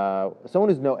 someone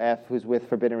who's no'ef, who's with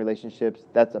forbidden relationships,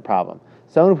 that's a problem.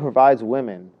 Someone who provides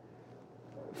women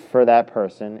for that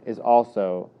person is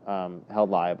also held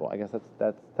liable. I guess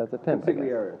that's a pimp.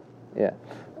 Yeah.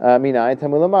 Minayin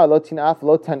tamulamar lo tinaf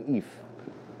lo tanif.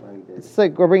 It's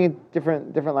like we're bringing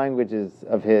different languages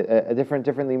of his, different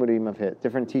limudim of his,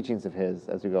 different teachings of his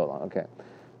as we go along. Okay.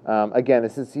 Again,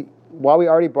 this is while we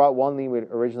already brought one limud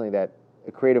originally, that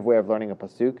a creative way of learning a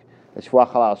pasuk, the shvuah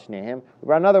chala al shnehem. We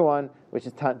brought another one which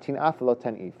is tinaf lo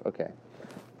tanif. Okay.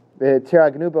 The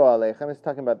tiragnu bo aleichem is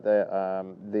talking about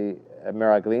the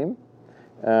meraglim.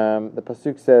 The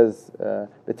pasuk says the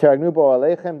tiragnu bo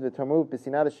aleichem the tamu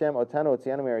b'sinat Hashem otanu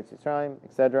otzianu me'eretz Yisrael,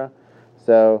 etc.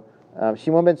 So.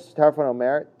 Shimon ben Tarfon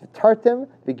Omer, Tartem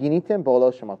v'ginitem bolo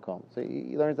shemakom. So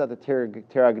he learns that the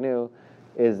tiragnu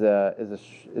is a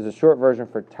short version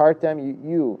for Tartem.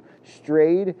 You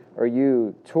strayed or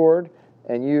you toured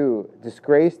and you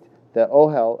disgraced the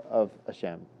ohel of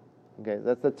Hashem. Okay,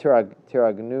 that's the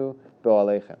tiragnu bo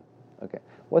aleichem. Okay,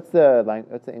 what's the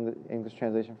English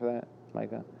translation for that,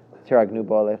 Micah? Tiragnu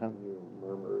bo aleichem.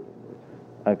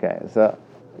 Okay, so.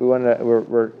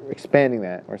 We're expanding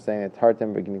that. We're saying it's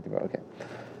Tartem beginning to go. Okay.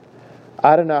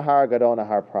 Ada Nahar Gadol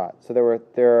Nahar Prat. So the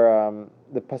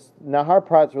Nahar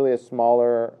Prat is really a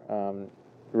smaller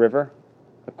river,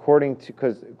 according to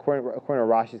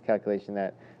Rashi's calculation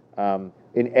that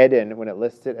in Eden when it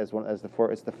lists it it's the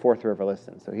 4th river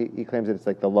listed. So he claims that it's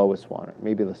like the lowest one, or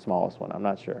maybe the smallest one. I'm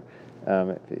not sure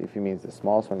if he means the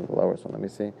smallest one or the lowest one. Let me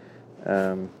see.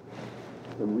 And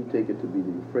we take it to be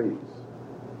the Euphrates.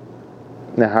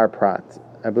 Nahar Prat,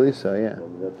 I believe so. Yeah.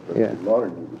 That's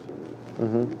modern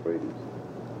Hebrew, Euphrates.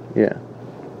 Yeah.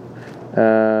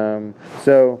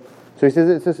 So he says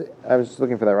it's just. I was just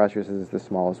looking for that Rashi. It says it's the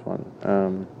smallest one.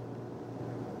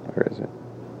 Where is it?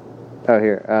 Oh,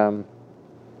 here.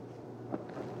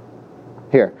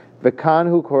 Here. V'kan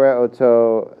hu koreh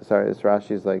oto. Sorry, this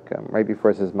Rashi is like right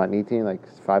before it says matnitin, like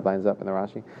 5 lines up in the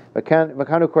Rashi.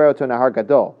 V'kan hu koreh oto nahar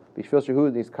gadol. Bishvil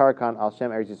shehu nizkar kan al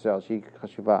shem Eretz Yisrael she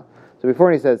chashuva. So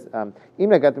before he says im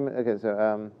nagatim. Okay,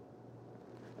 so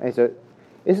and so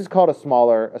this is called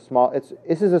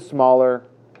this is a smaller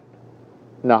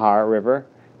Nahar river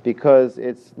because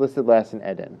it's listed last in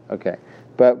Eden. Okay,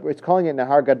 but it's calling it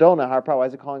Nahar Gadol Nahar. Why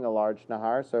is it calling a large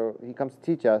Nahar? So he comes to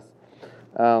teach us.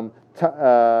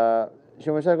 Shemashah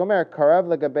Gomer Karav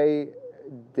Lagabei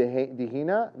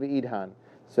Dihina V'idhan.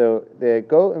 So they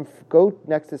go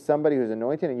next to somebody who's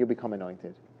anointed, and you become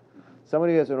anointed.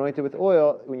 Somebody who's anointed with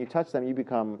oil, when you touch them, you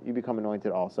become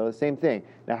anointed also. The same thing.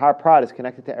 Nahar Prat is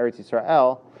connected to Eretz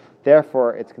Yisrael,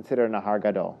 therefore it's considered Nahar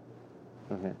Gadol.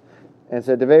 Okay. And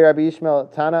so Devei Rabbi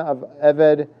Yishmael Tana of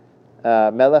Eved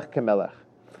Melech Kemelech.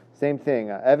 Same thing.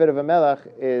 Eved of a Melech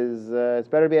is it's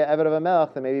better to be an Eved of a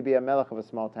Melech than maybe be a Melech of a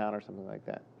small town or something like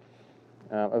that.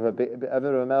 Eved of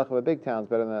a Melech of a big town is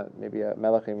better than maybe a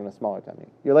Melech even a smaller town.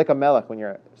 You're like a Melech when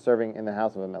you're serving in the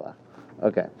house of a Melech.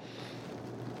 Okay.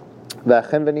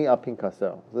 V'achenveni al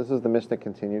pinkaso. This is the Mishnah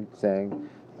continued saying.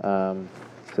 So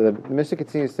the Mishnah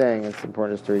continues saying, it's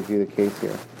important just to review the case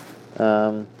here.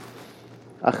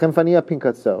 Achemfani al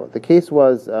pinkatso. The case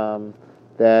was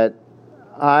that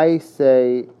I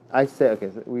say. Okay,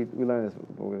 so we learned this.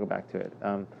 But we'll go back to it.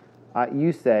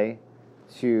 You say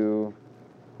to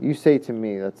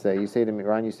me. Let's say you say to me,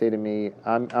 Ron. You say to me,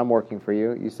 I'm working for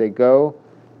you. You say go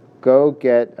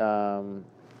get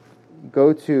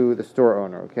go to the store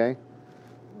owner. Okay.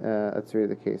 Let's read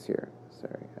the case here.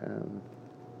 Sorry.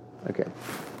 Okay.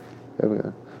 There we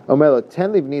go. Omelo,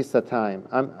 10 livni satime.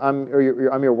 I'm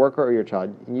your worker or your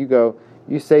child. And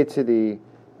you say to the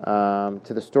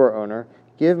store owner,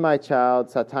 give my child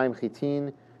satime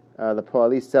chitin, the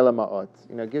poali selamaot.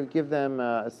 Give them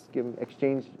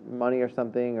exchange money or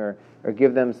something, or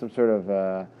give them some sort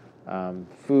of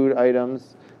food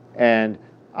items. And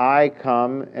I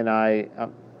come and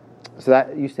so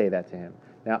that you say that to him.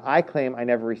 Now I claim I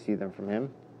never received them from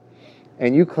him,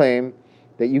 and you claim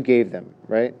that you gave them,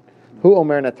 right? Hu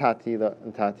omer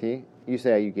natati, you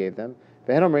say you gave them.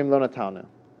 Vehen omrim lo natalnu.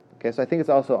 Okay, so I think it's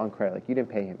also unclear, like you didn't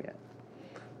pay him yet.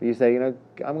 But you say, I'm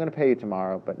going to pay you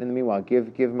tomorrow, but in the meanwhile,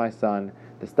 give my son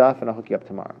the stuff and I'll hook you up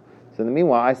tomorrow. So in the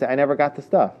meanwhile, I say, I never got the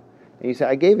stuff. And you say,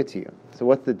 I gave it to you. So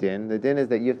what's the din? The din is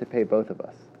that you have to pay both of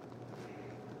us.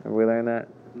 Have we learned that?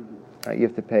 Mm-hmm. You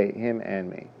have to pay him and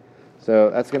me. So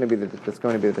that's going to be the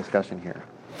discussion here.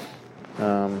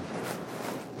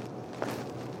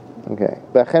 Okay.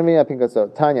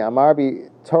 Tanya Amar bi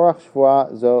Torach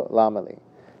Shvua Zo Lamali.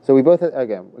 So we both have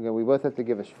to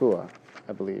give a shvua,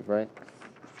 I believe, right?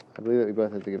 I believe that we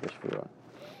both have to give a shvua.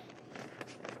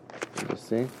 Let me just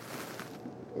see.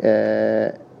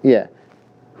 Yeah.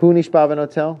 Hu nishba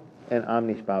v'notel and am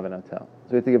nishba v'notel. So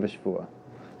we have to give a shvua.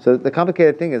 So the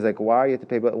complicated thing is, like, why you have to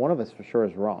pay, but one of us for sure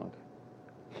is wrong.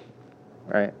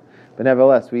 Right? But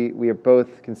nevertheless, we are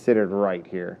both considered right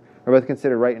here. We're both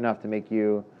considered right enough to make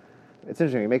you. It's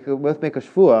interesting. We both make a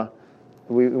shvua,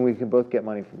 we can both get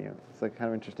money from you. It's like kind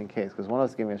of an interesting case because one of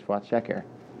us gave me a shvuat sheker.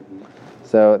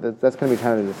 So that's going to be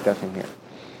kind of the discussion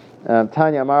here.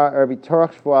 Tanya Amar Erbi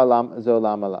Torach Shvua Zo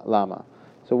Lama.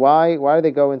 So why do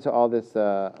they go into all this?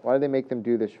 Why do they make them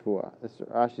do the shvua? This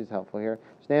Rashi is helpful here.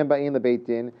 Shneim ba'in lebeit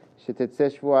din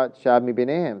shetetzeh shvuat shab mi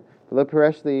b'neihem. V'lo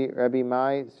pireshli Rabbi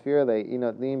Mai Sfirle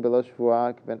inot lim below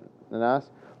shvua ben nanas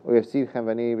or yafsid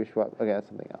chenvani b'shvuat. Okay, that's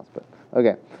something else. But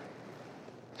okay.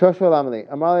 Torach Shvua Lamali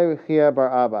Amar Rechia bar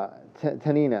Abba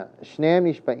Tanina Shneim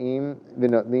nishba'im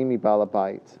v'not lim mi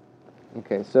balabait.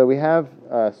 Okay, so we have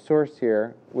a source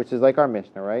here, which is like our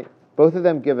Mishnah, right? Both of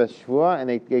them give us shvua, and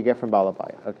they get from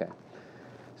Balabai. Okay,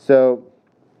 so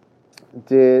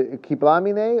did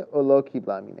kiblamine or lo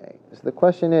kiblamine? So the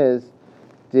question is,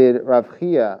 did Rav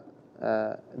Chia,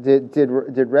 did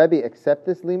Rebbe accept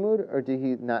this limud, or did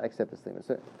he not accept this limud?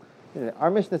 So our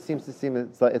Mishnah seems to seem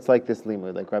it's like this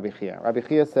limud, like Rabbi Chia. Rabbi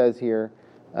Chia says here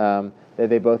that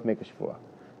they both make a shvua.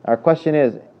 Our question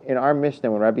is, in our Mishnah,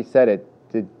 when Rabbi said it,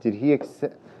 did he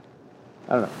accept?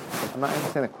 I don't know. I'm not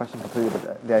understanding the question completely,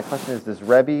 but the question is, does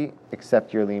Rebbe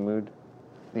accept your limud,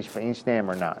 nishba'in shneim,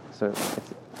 or not? So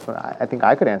I think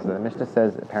I could answer that. The Mishnah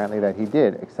says apparently that he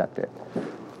did accept it,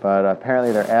 but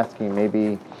apparently they're asking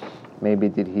maybe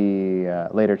did he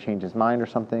later change his mind or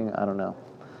something? I don't know.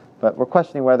 But we're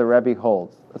questioning whether Rebbe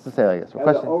holds. Let's just say like this.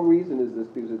 The whole reason is this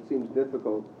because it seems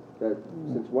difficult that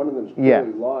since one of them is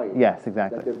clearly lying, yes,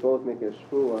 exactly, that they're both making a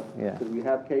shvua. Yeah. Because we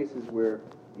have cases where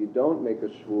you don't make a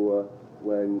shvua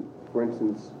when, for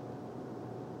instance,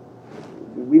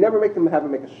 we never make them have to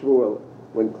make a shvua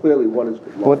when clearly one is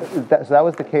Well, lying. so that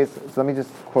was the case. So let me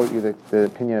just quote you the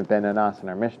opinion of Ben Anas in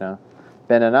our Mishnah.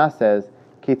 Ben Anas says,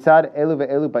 "Kitzad elu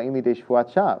ve'elu ba'im lidei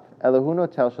shvuat shav. Elohu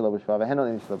notel shelo b'shvuah ve'heno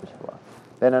in shelo b'shvuah."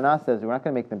 Ben Anas says, we're not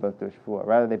going to make them both do a shvuah.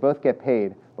 Rather, they both get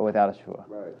paid, but without a shvuah.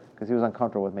 Right. Because he was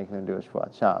uncomfortable with making them do a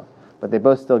shvuat shav. But they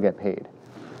both still get paid.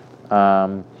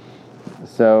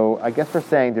 So I guess we're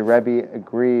saying, did Rebbe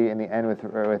agree in the end with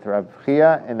Rav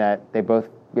Chia in that they both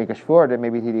make a shvuah, or did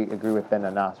maybe he agree with Ben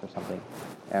Anas or something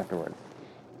afterwards?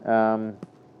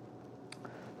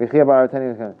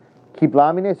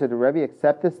 Kiblamine, so did Rebbe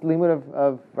accept this limud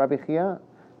of Rabbi Chia,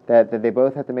 that they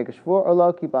both have to make a shvuah, or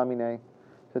lo kiblamine?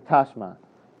 So Tashma,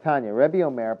 Tanya, Rebbe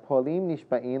Omer, Polim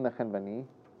nishba'in lechenvani.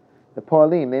 The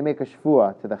Polim, they make a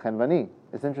shvuah to the chenvani.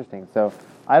 It's interesting. So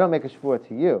I don't make a shvuah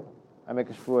to you. I make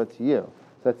a shvuah to you.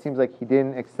 So it seems like he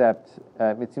didn't accept.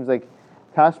 It seems like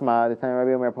Tashma, the time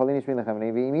Rabbi Omer, Polim nishba'in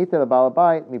lechenvani. V'imita the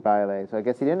balabait mibayale. So I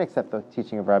guess he didn't accept the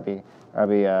teaching of Rabbi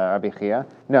Chia.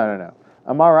 No.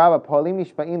 Amar Rabba, Polim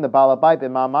nishba'in the balabait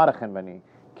b'ma'amad chenvani.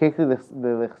 Kekli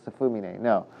l'chsafu mine.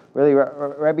 No, really,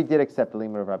 Rabbi did accept the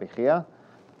limud of Rabbi Chia.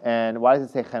 And why does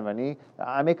it say chenvani?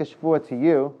 I make a shvuah to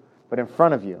you, but in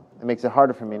front of you. It makes it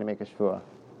harder for me to make a shvuah.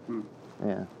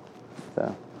 Yeah.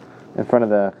 So, in front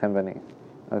of the chenvani.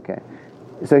 Okay.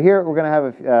 So here we're going to have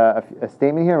a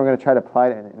statement here. We're going to try to apply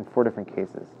it in 4 different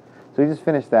cases. So we just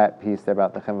finished that piece there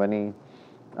about the chenvani.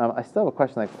 I still have a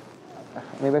question. Like,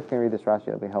 maybe I can read this Rashi.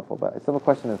 It'll be helpful. But I still have a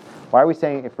question: why are we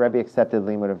saying if Rebbe accepted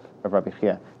the limud of Rabbi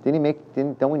Chia?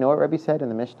 Don't we know what Rebbe said in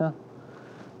the Mishnah?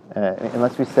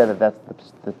 Unless we said that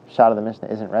that's the shot of the Mishnah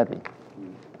isn't Rebbe.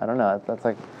 I don't know.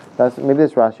 That's maybe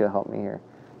this Rashi will help me here.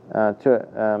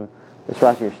 This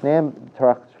Rashi, Shneim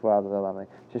Torach Shvuah L'Lamli.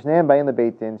 Shneim Bayin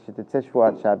LeBeit Din Shetitzeh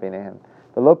Shvuat Shad Beineihem.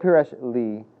 V'lo Piresh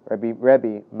Li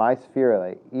Rebbe My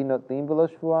Sfirale Inot Lim V'lo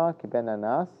Shvuah Ki Ben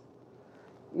Anas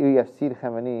Yafsid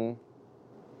Chenvani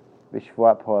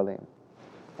B'Shvuat Poalim.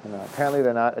 Apparently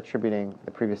they're not attributing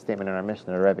the previous statement in our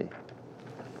Mishnah to Rebbe.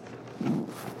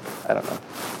 I don't know.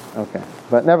 Okay,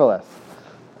 but nevertheless,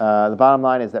 the bottom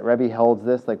line is that Rebbe holds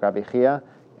this like Rabbi Chia,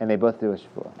 and they both do a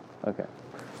shvuah. Okay.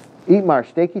 Itmar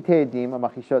shteki te'edim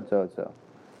amachishot zozo.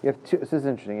 You have two. This is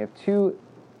interesting. You have two.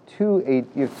 So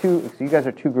you guys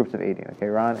are 2 groups of edim. Okay,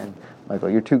 Ron and Michael,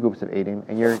 you're 2 groups of edim,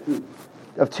 and you're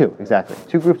of 2 exactly.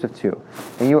 2 groups of 2,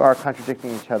 and you are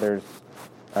contradicting each other's.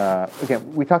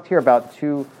 Again, we talked here about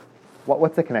 2.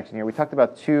 What's the connection here? We talked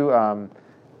about 2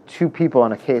 people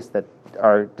in a case that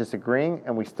are disagreeing,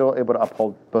 and we're still able to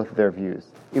uphold both of their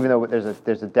views, even though there's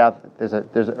a doubt, there's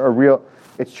a real.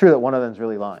 It's true that one of them is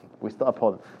really lying. We still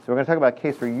uphold them. So we're going to talk about a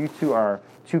case where you 2 are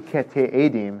 2 ketei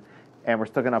edim, and we're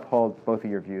still going to uphold both of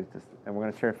your views, and we're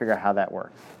going to try to figure out how that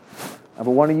works.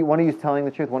 But one of you is telling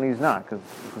the truth, one of you is not, because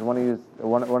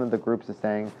one of the groups is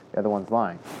saying the other one's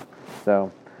lying.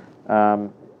 So,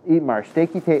 Itmar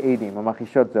shteki te'edim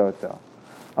amachishot zozo.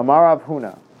 Amar Rav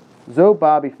Huna. Zo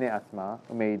ba b'fnei atzma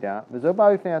umeida, v'zo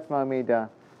ba b'fnei atzma umeida.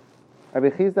 Rabbi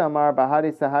Chizda amar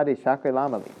bahadi sahadi shakre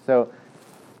lamali. So,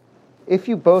 if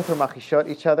you both are machishot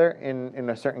each other in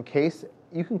a certain case,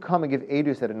 you can come and give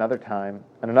edus at another time,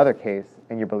 in another case,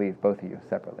 and you believe both of you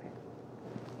separately.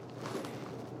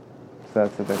 So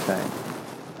that's what they're saying.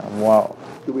 Wow.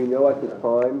 Do we know at the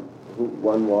time who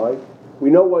one lied? We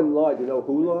know one lied. Do you know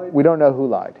who lied? We don't know who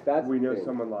lied. We know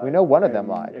someone lied. We know one of them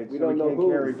lied. We don't know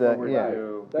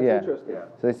who. That's interesting.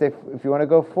 So they say if you want to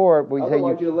go forward, we say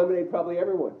otherwise you eliminate probably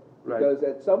everyone. Because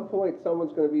at some point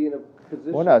someone's going to be in a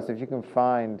position. Well, no. So if you can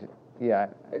find, to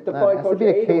find has to be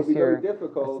a case here. Very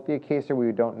difficult. Has to be a case where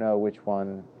we don't know which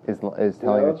one is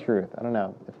telling the truth. I don't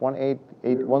know. If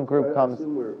one group comes. I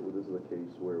assume this is a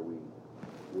case where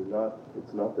we're not.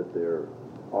 It's not that they're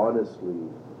honestly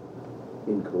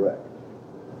incorrect.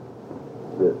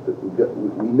 That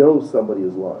we know somebody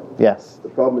is lying. Yes. The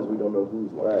problem is we don't know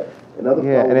who's lying. Another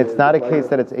and it's not a case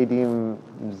that it's edim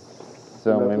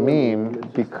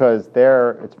zomimim because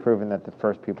there it's proven that the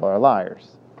first people are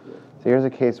liars. Yeah. So here's a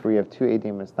case where you have 2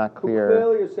 edim. It's not clear. Who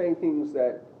clearly are saying things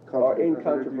that are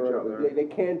incontrovertible. They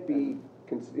can't be.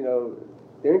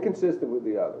 They're inconsistent with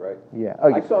the other, right? Yeah.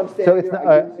 I saw him standing so it's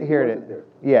there. not. Here it is. There.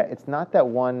 Yeah. It's not that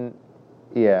one.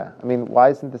 Yeah. I mean, why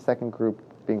isn't the second group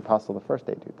being possible the first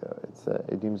edut though? It's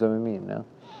edim zomimim, no?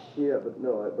 Yeah,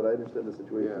 but I understand the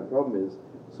situation. Yeah. The problem is,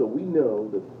 so we know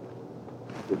that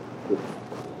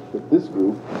this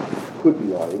group could be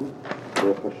lying,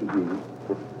 or chashudim,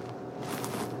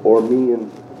 or me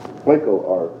and Michael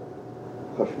are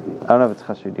chashudim. I don't know if it's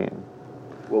chashudim.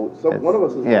 Well, one of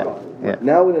us is lying. Yeah.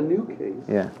 Now in a new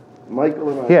case, Michael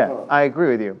and I. Yeah, I agree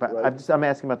with you, but right? I'm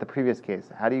asking about the previous case.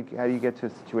 How do you get to a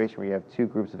situation where you have 2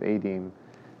 groups of edim,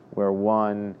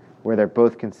 where they're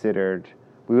both considered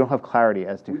we don't have clarity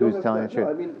as to We don't who's have telling the clar-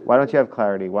 truth. no, I mean- Why don't you have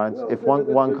clarity? Why don't, Well, if one let's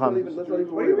not comes, even What do you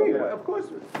worry mean? about that. Of course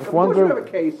one you group- have a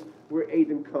case where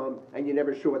Adim come and you're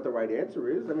never sure what the right answer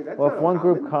is. I mean, that's well, not if one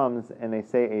group uncommon. comes and they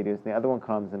say Adus, and the other one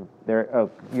comes and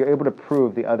you're able to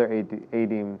prove the other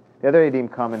Adim, the other Adim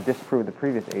come and disprove the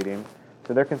previous Adim,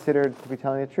 so they're considered to be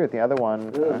telling the truth. The other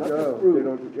one, No, not No, disprove. they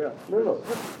don't, yeah. No.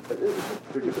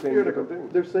 They're just saying different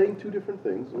things. They're saying two different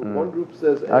things. One group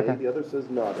says A, Okay. the other says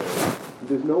not A.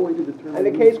 There's no way to determine. And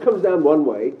the who- case comes down one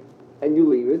way, and you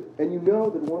leave it. and you know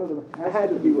that one of them It had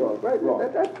to be wrong. Right,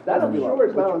 that I'm sure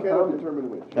is but not you cannot uncommon. determine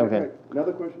which. Okay. Now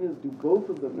the question is, do both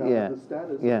of them now Yeah. have the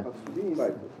status Yeah. of Hafsidim,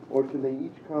 Right. or can they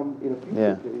each come in a future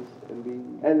Yeah. case and be?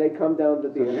 And they come down to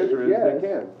the answer is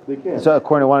yes. They can. so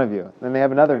according to one of you, then they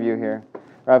have another view here.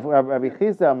 Rabbi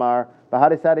Chizda Amar,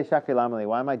 Bahadisadi Shakri Lamali.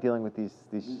 Why am I dealing with these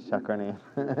shakranim?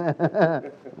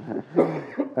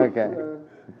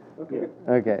 Okay.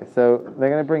 Okay, so they're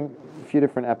going to bring a few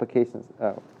different applications.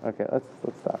 Oh, okay, let's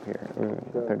stop here. We're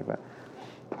 35.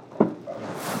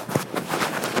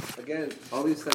 Again, all these things.